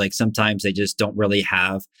 right? Like sometimes they just don't really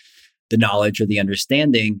have the knowledge or the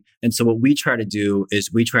understanding. And so what we try to do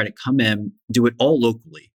is we try to come in, do it all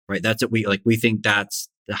locally, right? That's what we think that's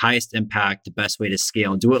the highest impact, the best way to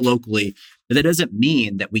scale, and do it locally. But that doesn't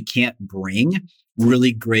mean that we can't bring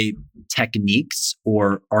really great techniques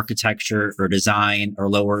or architecture or design or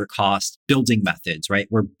lower cost building methods, right?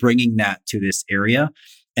 We're bringing that to this area.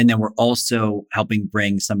 And then we're also helping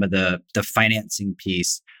bring some of the financing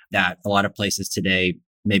piece that a lot of places today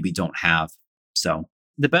maybe don't have. So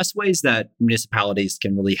the best ways that municipalities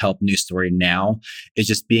can really help News Story now is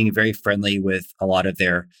just being very friendly with a lot of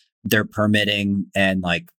their permitting, and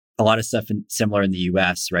like a lot of stuff similar in the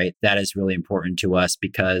US, right? That is really important to us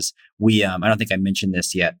because we, I don't think I mentioned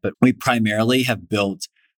this yet, but we primarily have built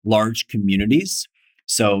large communities.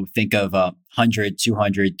 So think of 100,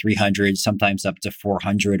 200, 300, sometimes up to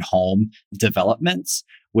 400 home developments,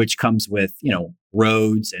 which comes with,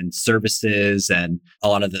 roads and services and a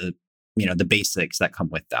lot of the basics that come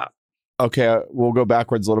with that. Okay, we'll go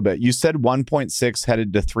backwards a little bit. You said 1.6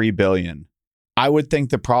 headed to 3 billion. I would think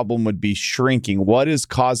the problem would be shrinking. What is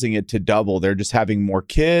causing it to double? They're just having more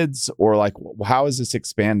kids, or like, how is this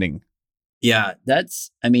expanding? Yeah,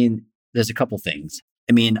 there's a couple things.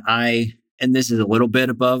 And this is a little bit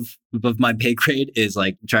above my pay grade, is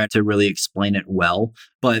like trying to really explain it well.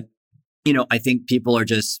 But, I think people are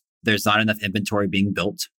there's not enough inventory being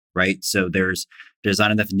built, right? So there's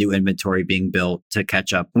not enough new inventory being built to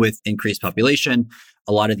catch up with increased population.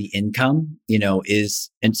 A lot of the income, is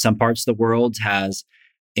in some parts of the world has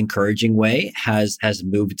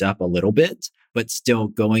moved up a little bit, but still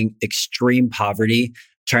going extreme poverty,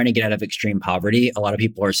 trying to get out of extreme poverty. A lot of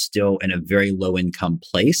people are still in a very low income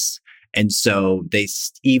place. And so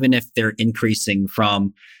even if they're increasing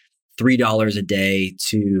from $3 a day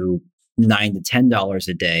to $9 to $10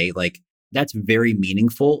 a day, like that's very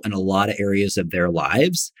meaningful in a lot of areas of their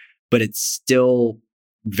lives, but it's still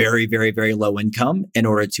very, very, very low income in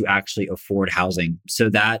order to actually afford housing. So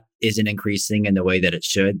that isn't increasing in the way that it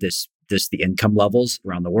should. The income levels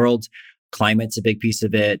around the world, climate's a big piece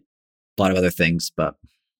of it, a lot of other things, but.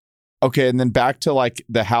 Okay. And then back to like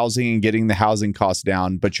the housing and getting the housing costs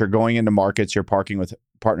down, but you're going into markets, you're partnering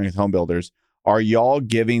with home builders. Are y'all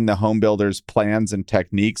giving the home builders plans and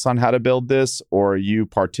techniques on how to build this, or are you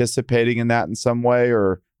participating in that in some way,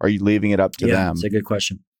 or Are you leaving it up to them? It's a good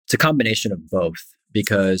question. It's a combination of both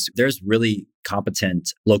because there's really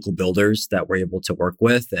competent local builders that we're able to work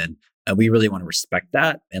with. And we really want to respect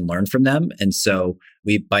that and learn from them. And so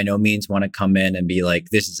we by no means want to come in and be like,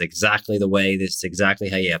 this is exactly the way, this is exactly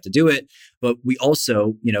how you have to do it. But we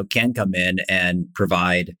also, can come in and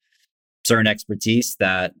provide certain expertise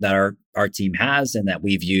that our team has and that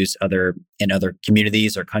we've used in other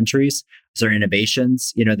communities or countries, certain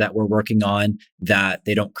innovations, that we're working on that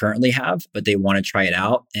they don't currently have, but they want to try it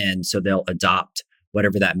out. And so they'll adopt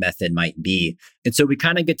whatever that method might be. And so we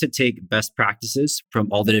kind of get to take best practices from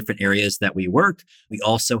all the different areas that we work. We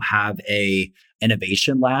also have a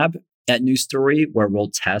innovation lab at New Story where we'll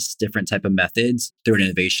test different type of methods through an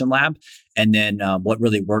innovation lab. And then what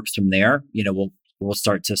really works from there, we'll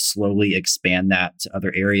start to slowly expand that to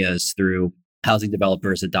other areas through housing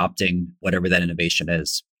developers adopting whatever that innovation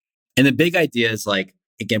is. And the big idea is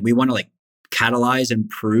again, we want to catalyze and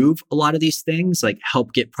prove a lot of these things,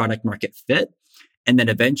 help get product market fit. And then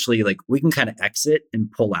eventually we can kind of exit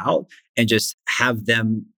and pull out and just have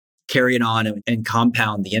them carry it on and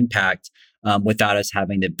compound the impact without us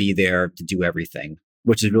having to be there to do everything,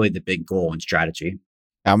 which is really the big goal and strategy.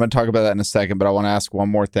 I'm going to talk about that in a second, but I want to ask one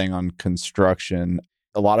more thing on construction.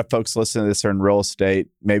 A lot of folks listening to this are in real estate.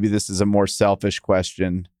 Maybe this is a more selfish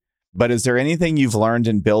question, but is there anything you've learned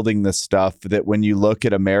in building this stuff that when you look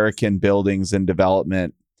at American buildings and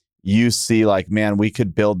development, you see man, we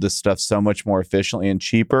could build this stuff so much more efficiently and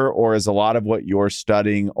cheaper? Or is a lot of what you're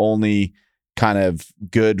studying only kind of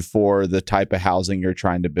good for the type of housing you're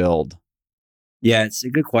trying to build? Yeah, it's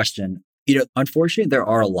a good question. Unfortunately, there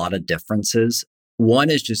are a lot of differences.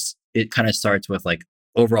 One is just, it kind of starts with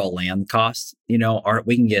overall land costs. We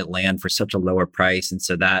can get land for such a lower price. And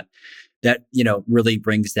so that really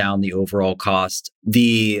brings down the overall cost.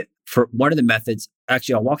 For one of the methods,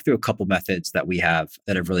 actually, I'll walk through a couple methods that we have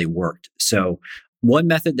that have really worked. So one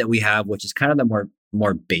method that we have, which is kind of the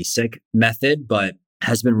more basic method, but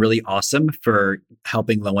has been really awesome for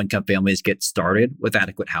helping low-income families get started with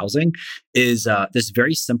adequate housing, is this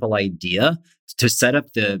very simple idea to set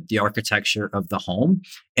up the architecture of the home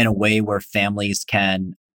in a way where families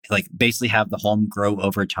can basically have the home grow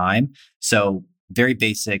over time. So very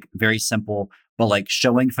basic, very simple, but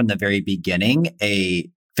showing from the very beginning,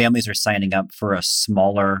 families are signing up for a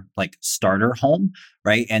smaller starter home,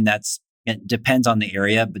 right? And it depends on the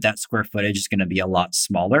area, but that square footage is going to be a lot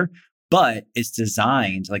smaller. But it's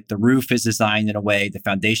designed, the roof is designed in a way, the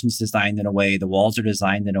foundation's designed in a way, the walls are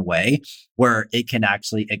designed in a way where it can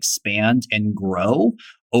actually expand and grow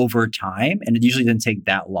over time. And it usually doesn't take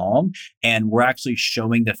that long. And we're actually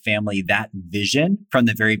showing the family that vision from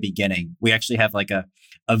the very beginning. We actually have a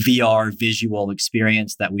VR visual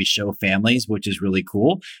experience that we show families, which is really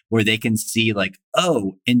cool, where they can see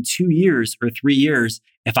in 2 years or 3 years,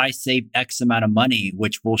 if I save X amount of money,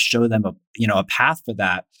 which will show them a path for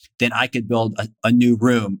that, then I could build a new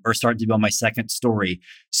room or start to build my second story.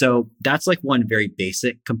 So that's one very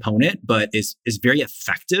basic component, but is very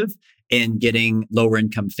effective in getting lower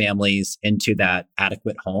income families into that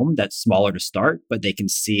adequate home that's smaller to start, but they can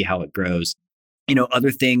see how it grows.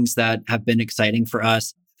 Other things that have been exciting for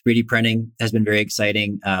us, 3D printing has been very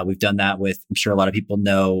exciting. We've done that with, I'm sure a lot of people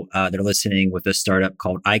know that are listening, with a startup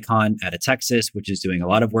called Icon out of Texas, which is doing a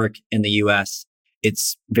lot of work in the US.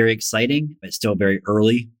 It's very exciting. It's still very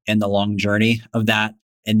early in the long journey of that.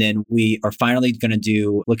 And then we are finally going to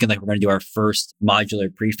do our first modular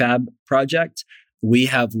prefab project. We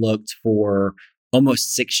have looked for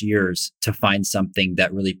almost 6 years to find something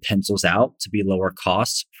that really pencils out to be lower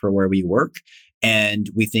costs for where we work. And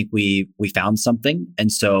we think we found something.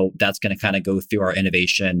 And so that's going to kind of go through our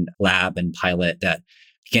innovation lab and pilot that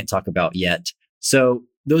we can't talk about yet. So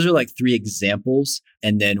those are 3 examples.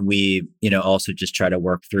 And then we, also just try to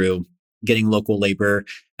work through getting local labor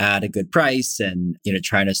at a good price and,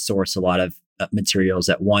 trying to source a lot of materials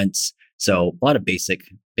at once. So a lot of basic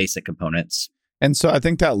components. And so I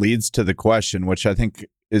think that leads to the question, which I think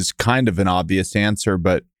is kind of an obvious answer,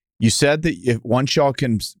 but you said that once y'all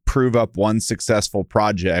can prove up one successful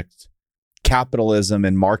project, capitalism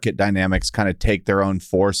and market dynamics kind of take their own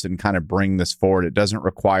force and kind of bring this forward. It doesn't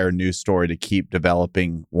require New Story to keep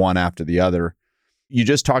developing one after the other. You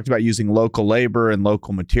just talked about using local labor and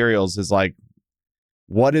local materials.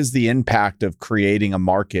 What is the impact of creating a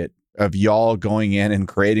market, of y'all going in and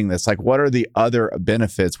creating this? What are the other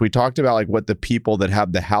benefits? We talked about what the people that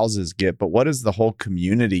have the houses get, but what does the whole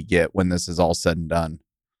community get when this is all said and done?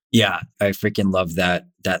 Yeah, I freaking love that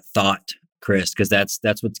thought. Chris, because that's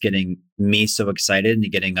what's getting me so excited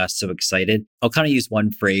and getting us so excited. I'll kind of use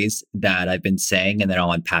one phrase that I've been saying and then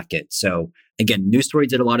I'll unpack it. So again, News Story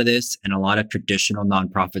did a lot of this, and a lot of traditional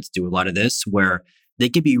nonprofits do a lot of this, where they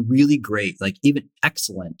can be really great, like even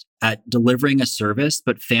excellent at delivering a service,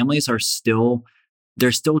 but families are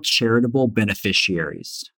they're still charitable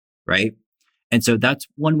beneficiaries, right? And so that's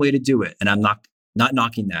one way to do it. And I'm not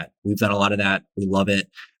knocking that. We've done a lot of that. We love it.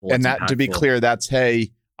 Well, and that, to be clear, that's,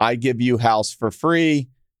 hey, I give you house for free,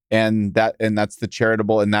 and that's the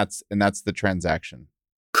charitable, and that's the transaction.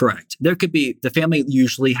 Correct. There could be, the family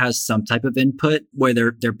usually has some type of input where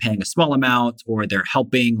they're paying a small amount or they're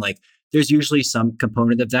helping. Like there's usually some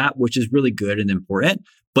component of that, which is really good and important.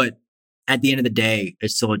 But at the end of the day,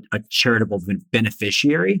 it's still a charitable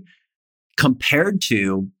beneficiary, compared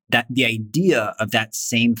to that the idea of that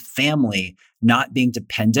same family not being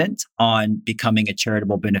dependent on becoming a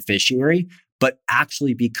charitable beneficiary, but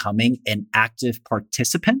actually becoming an active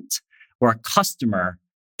participant or a customer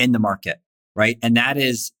in the market, right? And that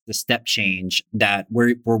is the step change that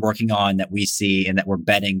we're working on, that we see, and that we're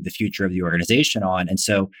betting the future of the organization on. And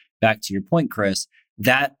so back to your point, Chris,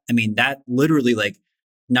 that literally, like,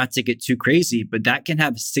 not to get too crazy, but that can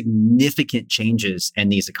have significant changes in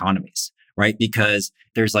these economies, right? Because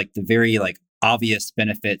there's like the very like obvious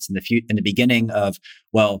benefits in the beginning of,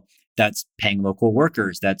 well, that's paying local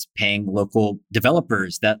workers, that's paying local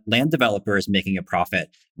developers, that land developer is making a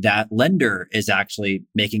profit, that lender is actually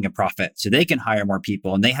making a profit. So they can hire more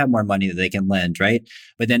people and they have more money that they can lend, right?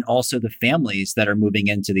 But then also the families that are moving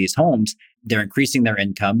into these homes, they're increasing their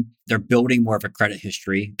income, they're building more of a credit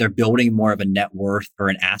history, they're building more of a net worth or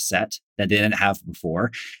an asset that they didn't have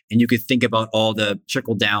before. And you could think about all the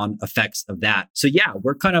trickle down effects of that. So yeah,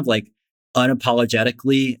 we're kind of like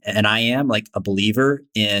unapologetically, and I am like a believer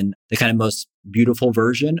in the kind of most beautiful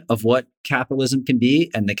version of what capitalism can be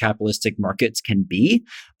and the capitalistic markets can be.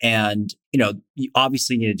 And, you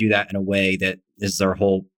obviously need to do that in a way that is our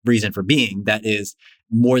whole reason for being, that is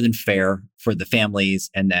more than fair for the families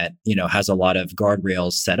and that, has a lot of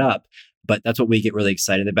guardrails set up. But that's what we get really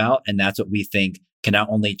excited about. And that's what we think can not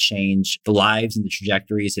only change the lives and the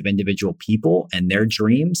trajectories of individual people and their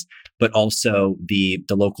dreams, but also the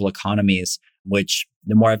local economies, which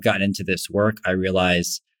the more I've gotten into this work, I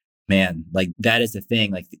realize, man, like that is the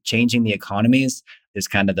thing, like changing the economies is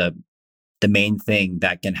kind of the main thing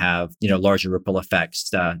that can have, larger ripple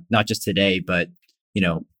effects, not just today, but,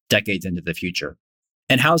 decades into the future.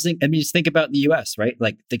 And housing, I mean, just think about the US, right?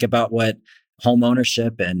 Like think about what home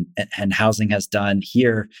ownership and housing has done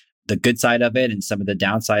here, the good side of it and some of the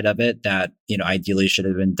downside of it that, ideally should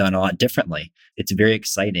have been done a lot differently. It's very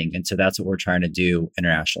exciting. And so that's what we're trying to do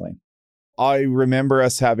internationally. I remember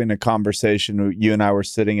us having a conversation. You and I were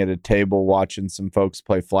sitting at a table watching some folks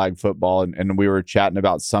play flag football, and we were chatting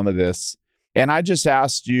about some of this. And I just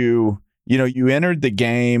asked you, you entered the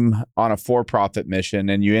game on a for-profit mission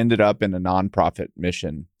and you ended up in a nonprofit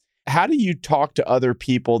mission. How do you talk to other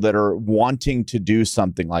people that are wanting to do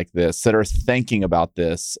something like this, that are thinking about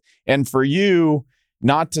this? And for you,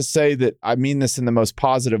 not to say that I mean this in the most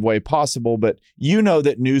positive way possible, but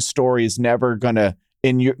that News Story is never going to,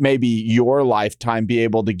 in maybe your lifetime, be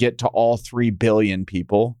able to get to all 3 billion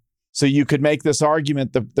people. So you could make this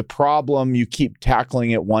argument, the problem, you keep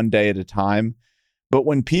tackling it one day at a time. But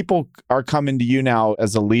when people are coming to you now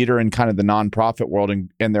as a leader in kind of the nonprofit world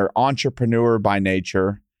and they're entrepreneur by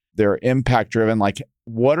nature, they're impact driven, like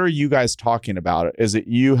what are you guys talking about? Is it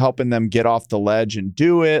you helping them get off the ledge and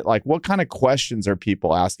do it? Like what kind of questions are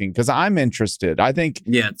people asking? Because I'm interested. I think,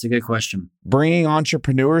 yeah, it's a good question. Bringing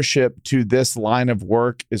entrepreneurship to this line of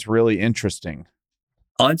work is really interesting.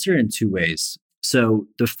 I'll answer it in 2 ways. So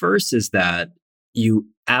the first is that you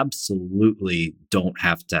absolutely don't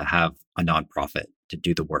have to have a nonprofit to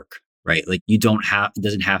do the work, right? Like it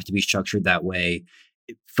doesn't have to be structured that way.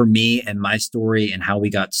 For me and my story and how we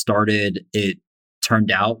got started, it turned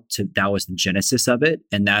out that was the genesis of it.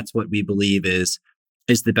 And that's what we believe is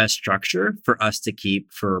the best structure for us to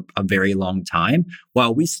keep for a very long time.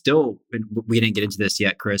 While we didn't get into this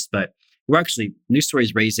yet, Chris, but News Story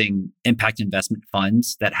is raising impact investment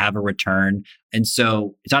funds that have a return. And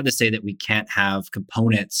so it's not to say that we can't have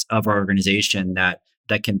components of our organization that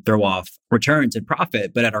can throw off returns and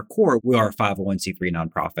profit, but at our core, we are a 501c3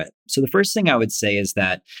 nonprofit. So the first thing I would say is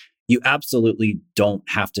that you absolutely don't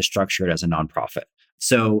have to structure it as a nonprofit.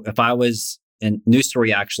 So if I was, and News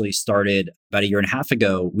Story actually started about 1.5 years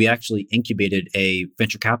ago, we actually incubated a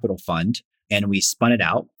venture capital fund and we spun it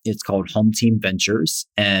out. It's called Home Team Ventures.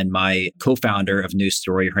 And my co-founder of News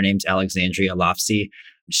Story, her name's Alexandria Lofsy.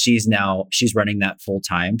 She's running that full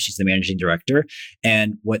time. She's the managing director.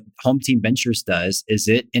 And what Home Team Ventures does is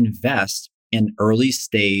it invests in early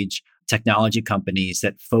stage technology companies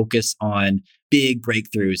that focus on big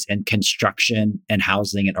breakthroughs in construction and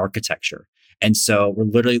housing and architecture. And so we're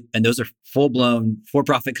literally, and those are full blown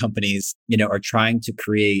for-profit companies, are trying to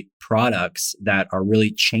create products that are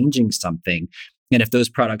really changing something. And if those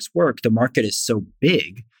products work, the market is so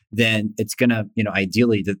big, then it's going to,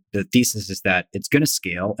 ideally the thesis is that it's going to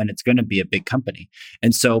scale and it's going to be a big company.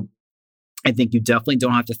 And so I think you definitely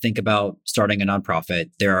don't have to think about starting a nonprofit.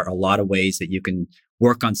 There are a lot of ways that you can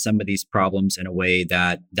work on some of these problems in a way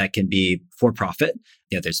that can be for profit.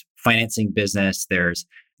 There's financing business, there's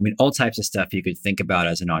all types of stuff you could think about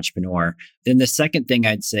as an entrepreneur. Then the second thing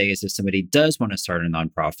I'd say is if somebody does want to start a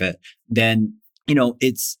nonprofit, then,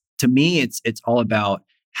 it's all about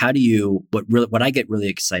how do you, what I get really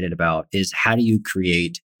excited about is how do you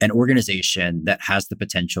create an organization that has the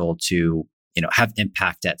potential to, have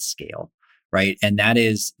impact at scale. Right. And that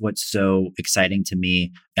is what's so exciting to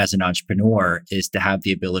me as an entrepreneur is to have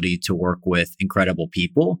the ability to work with incredible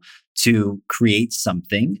people to create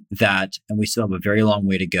something that, and we still have a very long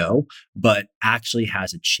way to go, but actually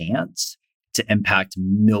has a chance to impact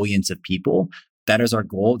millions of people. That is our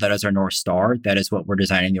goal. That is our North Star. That is what we're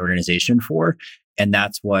designing the organization for. And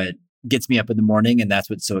that's what gets me up in the morning. And that's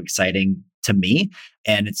what's so exciting to me.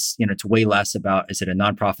 And it's, it's way less about, is it a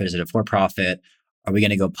nonprofit? Is it a for-profit? Are we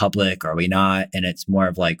going to go public? Are we not? And it's more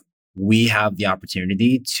of like, we have the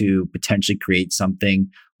opportunity to potentially create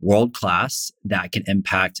something world-class that can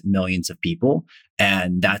impact millions of people.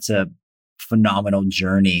 And that's a phenomenal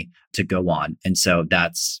journey to go on. And so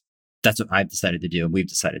that's what I've decided to do and we've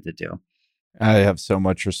decided to do. I have so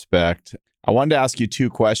much respect. I wanted to ask you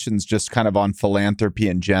two questions just kind of on philanthropy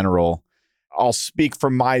in general. I'll speak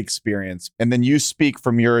from my experience and then you speak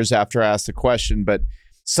from yours after I ask the question. But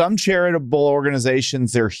some charitable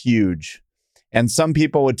organizations, they're huge. And some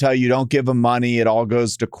people would tell you, don't give them money. It all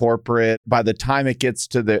goes to corporate. By the time it gets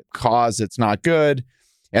to the cause, it's not good.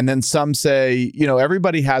 And then some say,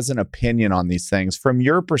 everybody has an opinion on these things. From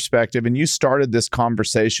your perspective, and you started this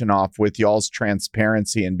conversation off with y'all's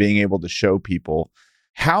transparency and being able to show people,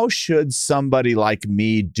 how should somebody like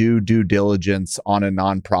me do due diligence on a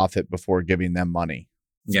nonprofit before giving them money?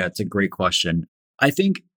 Yeah, it's a great question. I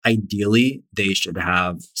think ideally, they should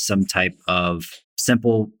have some type of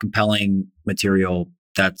simple, compelling material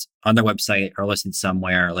that's on their website or listed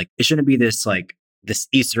somewhere. Like it shouldn't be this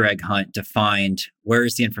Easter egg hunt to find where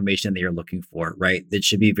is the information that you're looking for, right? It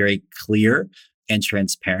should be very clear and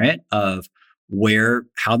transparent of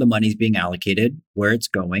how the money's being allocated, where it's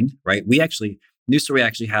going, right? News Story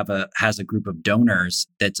actually has a group of donors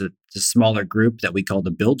that's a smaller group that we call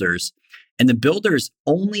the builders. And the builders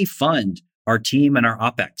only fund our team and our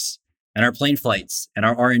OpEx and our plane flights and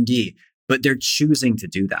our R&D, but they're choosing to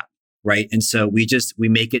do that, right? And so we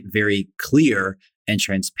make it very clear and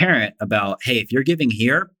transparent about, hey, if you're giving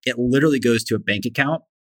here, it literally goes to a bank account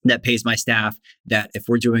that pays my staff, that if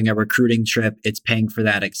we're doing a recruiting trip, it's paying for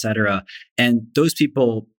that, et cetera. And those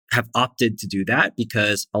people have opted to do that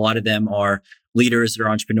because a lot of them are leaders or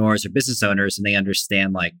entrepreneurs or business owners, and they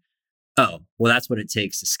understand like, oh, well, that's what it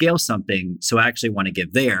takes to scale something. So I actually want to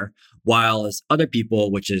give there. While as other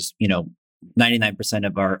people, which is, 99%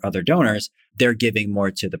 of our other donors, they're giving more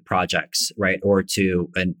to the projects, right? Or to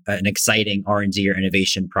an exciting R&D or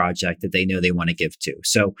innovation project that they know they want to give to.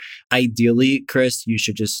 So ideally, Chris, you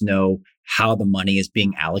should just know how the money is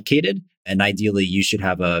being allocated. And ideally, you should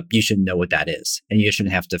know what that is. And you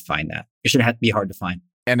shouldn't have to find that. It shouldn't have to be hard to find.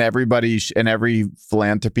 And everybody and every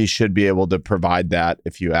philanthropy should be able to provide that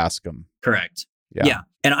if you ask them. Correct. Yeah.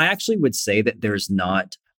 And I actually would say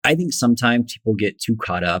that I think sometimes people get too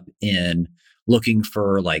caught up in looking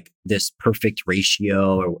for like this perfect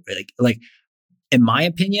ratio or like in my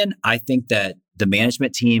opinion, I think that the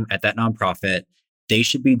management team at that nonprofit, they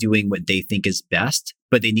should be doing what they think is best,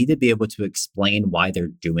 but they need to be able to explain why they're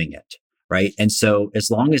doing it. Right. And so as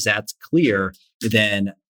long as that's clear,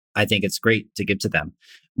 then I think it's great to give to them.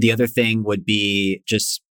 The other thing would be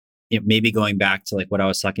just maybe going back to like what I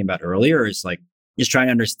was talking about earlier is like just trying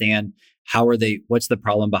to understand what's the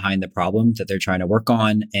problem behind the problem that they're trying to work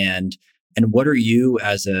on, and what are you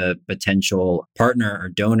as a potential partner or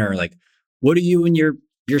donor, like what do you and your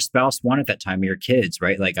spouse want at that time, or your kids,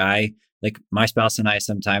 right? Like my spouse and I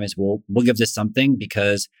sometimes we'll give this something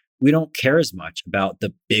because we don't care as much about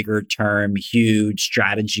the bigger term, huge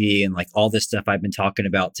strategy and like all this stuff I've been talking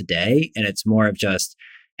about today. And it's more of just,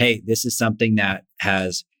 hey, this is something that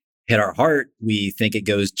has hit our heart. We think it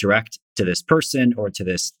goes direct to this person or to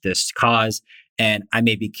this cause. And I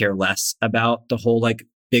maybe care less about the whole like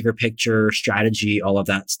bigger picture strategy, all of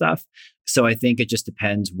that stuff. So I think it just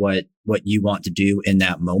depends what you want to do in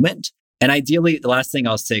that moment. And ideally, the last thing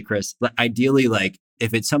I'll say, Chris, ideally, like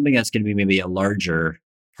if it's something that's going to be maybe a larger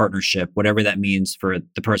partnership, whatever that means for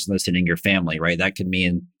the person listening, your family, right? That could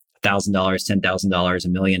mean $1,000, $10,000,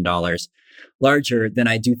 $1,000,000 larger. Then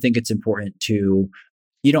I do think it's important to,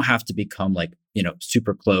 you don't have to become like,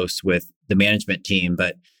 super close with the management team,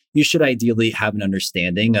 but you should ideally have an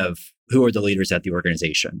understanding of who are the leaders at the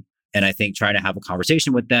organization. And I think trying to have a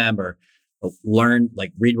conversation with them or learn,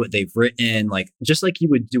 like read what they've written, like just like you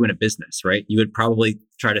would do in a business, right? You would probably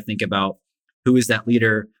try to think about who is that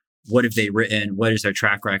leader? What have they written? What is their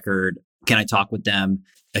track record? Can I talk with them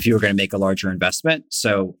if you were going to make a larger investment?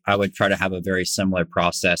 So I would try to have a very similar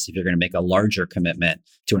process if you're going to make a larger commitment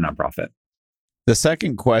to a nonprofit. The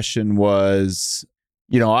second question was,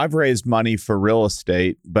 I've raised money for real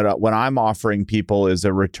estate, but what I'm offering people is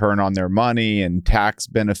a return on their money and tax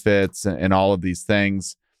benefits and all of these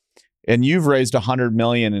things. And you've raised $100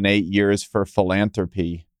 million in 8 years for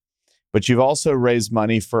philanthropy, but you've also raised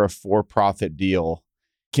money for a for-profit deal.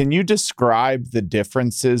 Can you describe the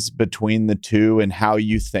differences between the two and how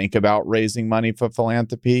you think about raising money for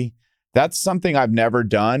philanthropy? That's something I've never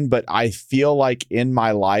done, but I feel like in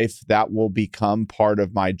my life that will become part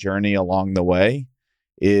of my journey along the way,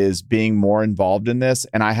 is being more involved in this.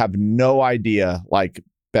 And I have no idea, like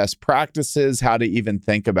best practices, how to even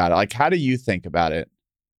think about it. Like, how do you think about it?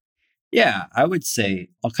 Yeah, I would say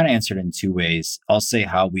I'll kind of answer it in two ways. I'll say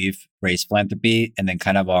how we've raised philanthropy and then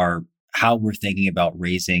kind of how we're thinking about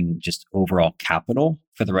raising just overall capital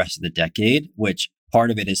for the rest of the decade, which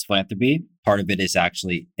part of it is philanthropy. Part of it is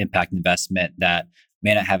actually impact investment that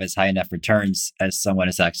may not have as high enough returns as someone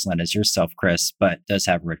as excellent as yourself, Chris, but does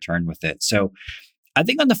have a return with it. So I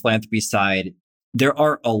think on the philanthropy side, there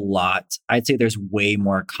are a lot. I'd say there's way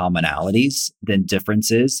more commonalities than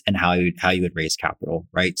differences in how you would raise capital,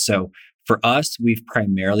 right? So for us, we've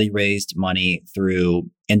primarily raised money through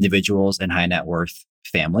individuals and high net worth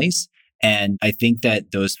families. And I think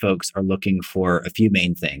that those folks are looking for a few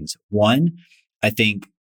main things. One, I think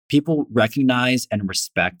people recognize and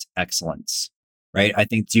respect excellence, right? I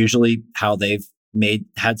think it's usually how they've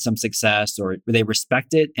had some success, or they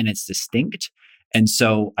respect it and it's distinct. And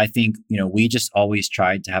so I think, we just always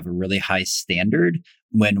tried to have a really high standard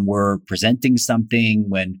when we're presenting something,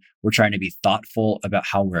 when we're trying to be thoughtful about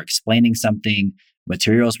how we're explaining something,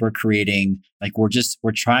 materials we're creating. Like we're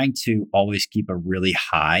trying to always keep a really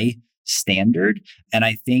high standard. And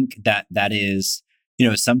I think that is,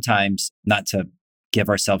 sometimes, not to give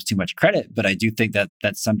ourselves too much credit, but I do think that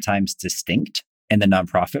that's sometimes distinct in the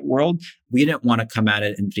nonprofit world. We didn't want to come at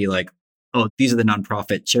it and be like, oh, these are the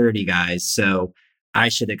nonprofit charity guys, so I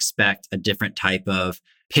should expect a different type of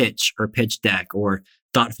pitch or pitch deck or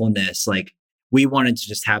thoughtfulness. Like we wanted to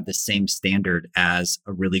just have the same standard as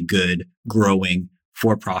a really good, growing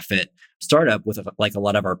for-profit startup with like a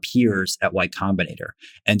lot of our peers at Y Combinator.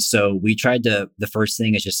 And so we tried the first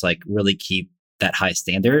thing is just like really keep that high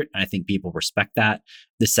standard. And I think people respect that.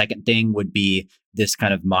 The second thing would be this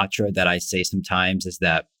kind of mantra that I say sometimes is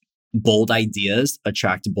that bold ideas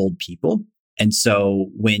attract bold people. And so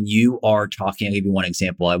when you are talking, I'll give you one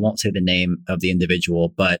example. I won't say the name of the individual,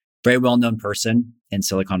 but very well-known person in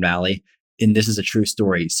Silicon Valley. And this is a true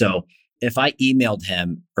story. So if I emailed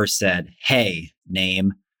him or said, hey,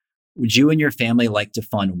 name, would you and your family like to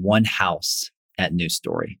fund one house at New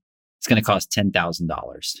Story? It's going to cost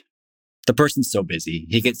 $10,000. The person's so busy.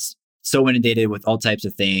 He gets so inundated with all types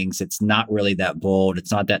of things. It's not really that bold.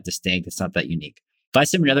 It's not that distinct. It's not that unique. If I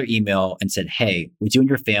send him another email and said, hey, would you and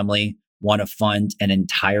your family want to fund an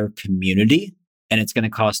entire community? And it's going to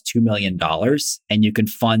cost $2 million and you can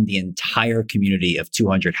fund the entire community of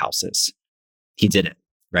 200 houses. He did it,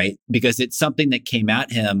 right? Because it's something that came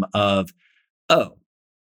at him of, oh,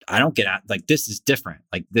 I don't get out. Like, this is different.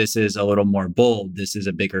 Like, this is a little more bold. This is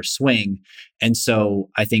a bigger swing. And so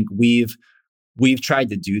I think we've tried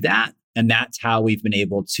to do that. And that's how we've been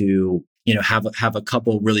able to, have a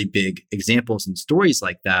couple really big examples and stories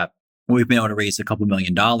like that. We've been able to raise a couple $1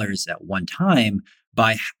 million at one time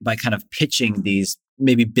by kind of pitching these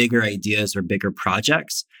maybe bigger ideas or bigger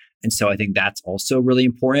projects. And so I think that's also really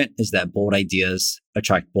important, is that bold ideas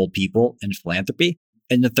attract bold people in philanthropy.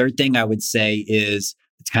 And the third thing I would say is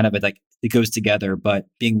it's kind of like it goes together, but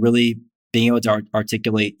being able to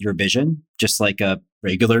articulate your vision, just like a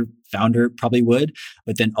regular founder probably would,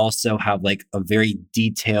 but then also have like a very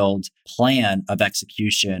detailed plan of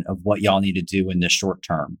execution of what y'all need to do in the short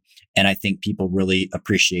term. And I think people really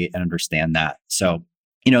appreciate and understand that. So,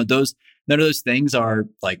 none of those things are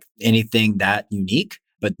like anything that unique,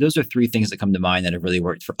 but those are three things that come to mind that have really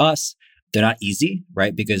worked for us. They're not easy,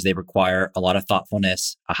 right? Because they require a lot of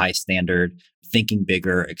thoughtfulness, a high standard, thinking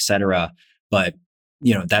bigger, et cetera. But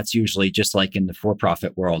that's usually just like in the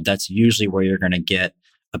for-profit world. That's usually where you're going to get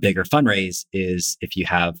a bigger fundraise is if you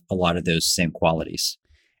have a lot of those same qualities.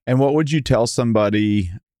 And what would you tell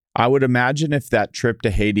somebody? I would imagine if that trip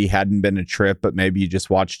to Haiti hadn't been a trip, but maybe you just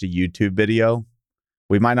watched a YouTube video,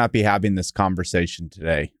 we might not be having this conversation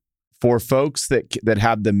today. For folks that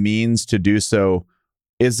have the means to do so,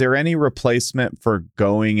 is there any replacement for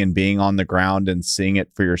going and being on the ground and seeing it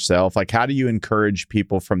for yourself? Like, how do you encourage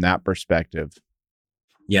people from that perspective?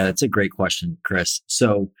 Yeah, that's a great question, Chris.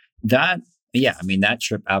 So that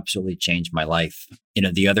trip absolutely changed my life.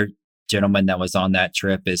 The other gentleman that was on that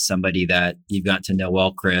trip is somebody that you've got to know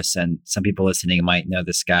well, Chris, and some people listening might know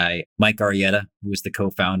this guy, Mike Arrieta, who is the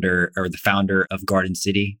co-founder or the founder of Garden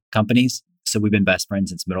City Companies. So we've been best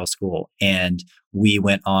friends since middle school, and we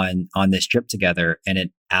went on this trip together, and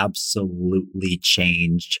it absolutely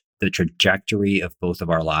changed the trajectory of both of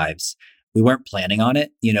our lives. We weren't planning on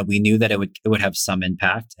it. We knew that it would have some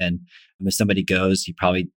impact, and if somebody goes, you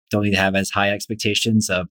probably don't need to have as high expectations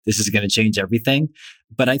of this is going to change everything.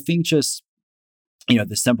 But I think just,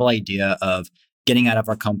 the simple idea of getting out of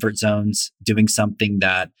our comfort zones, doing something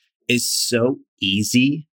that is so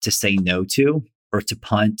easy to say no to or to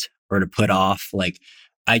punt or to put off. Like,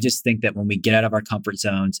 I just think that when we get out of our comfort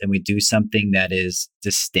zones and we do something that is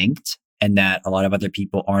distinct and that a lot of other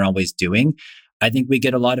people aren't always doing, I think we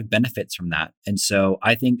get a lot of benefits from that. And so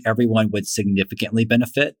I think everyone would significantly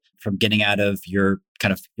benefit from getting out of your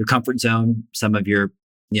comfort zone, some of your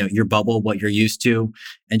bubble, what you're used to,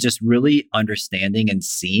 and just really understanding and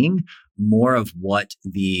seeing more of what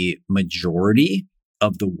the majority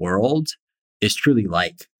of the world is truly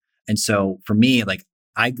like. And so for me, like,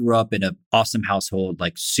 I grew up in an awesome household,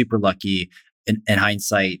 like super lucky in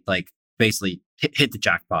hindsight, like basically hit the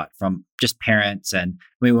jackpot from just parents. And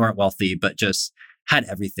we weren't wealthy, but just had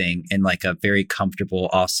everything in like a very comfortable,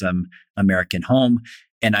 awesome American home.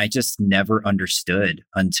 And I just never understood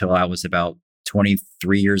until I was about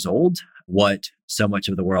 23 years old what so much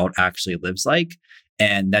of the world actually lives like.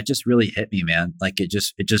 And that just really hit me, man. Like it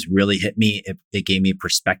just really hit me. It gave me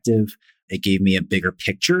perspective. It gave me a bigger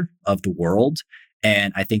picture of the world.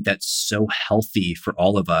 And I think that's so healthy for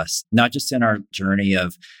all of us, not just in our journey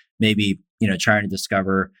of maybe, trying to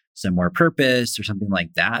discover some more purpose or something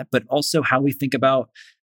like that, but also how we think about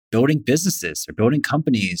building businesses or building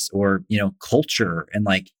companies or, culture, and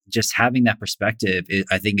like just having that perspective,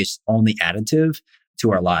 I think is only additive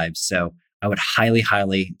to our lives. So I would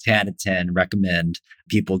highly, 10 out of 10 recommend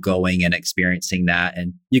people going and experiencing that.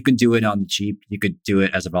 And you can do it on the cheap. You could do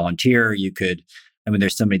it as a volunteer.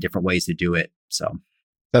 There's so many different ways to do it. So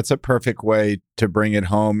that's a perfect way to bring it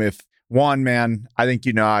home. If one, man, I think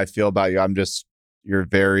how I feel about you. You're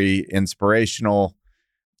very inspirational.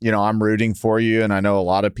 I'm rooting for you, and I know a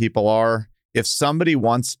lot of people are. If somebody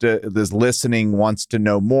is listening, wants to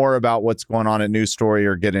know more about what's going on at News Story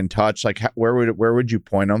or get in touch, like where would you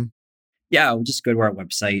point them? Yeah, we'll just go to our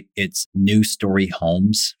website. It's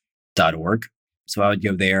newstoryhomes.org. So I would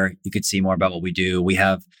go there. You could see more about what we do. We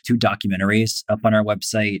have 2 documentaries up on our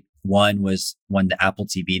website. One was one that Apple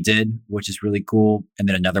TV did, which is really cool. And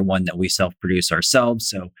then another one that we self-produce ourselves.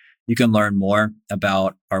 So you can learn more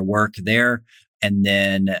about our work there. And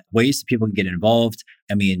then ways that people can get involved.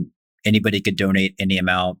 Anybody could donate any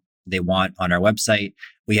amount they want on our website.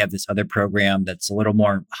 We have this other program that's a little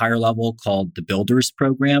more higher level called the Builders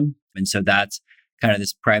Program. And so that's kind of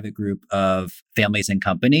this private group of families and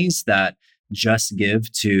companies that just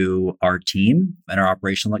give to our team and our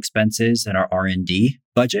operational expenses and our R&D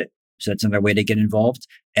budget. So that's another way to get involved.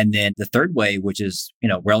 And then the third way, which is,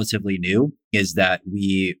 relatively new, is that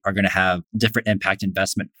we are going to have different impact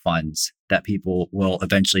investment funds that people will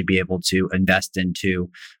eventually be able to invest into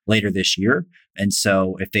later this year. And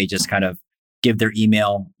so if they just kind of give their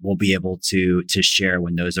email, we'll be able to share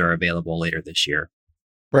when those are available later this year.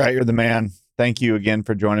 Brett, you're the man. Thank you again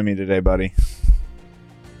for joining me today, buddy.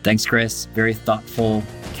 Thanks, Chris. Very thoughtful,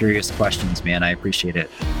 curious questions, man. I appreciate it.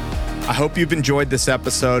 I hope you've enjoyed this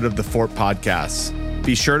episode of the Fort Podcast.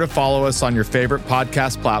 Be sure to follow us on your favorite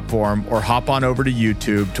podcast platform or hop on over to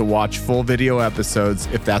YouTube to watch full video episodes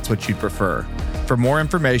if that's what you'd prefer. For more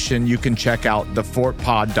information, you can check out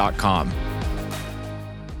thefortpod.com.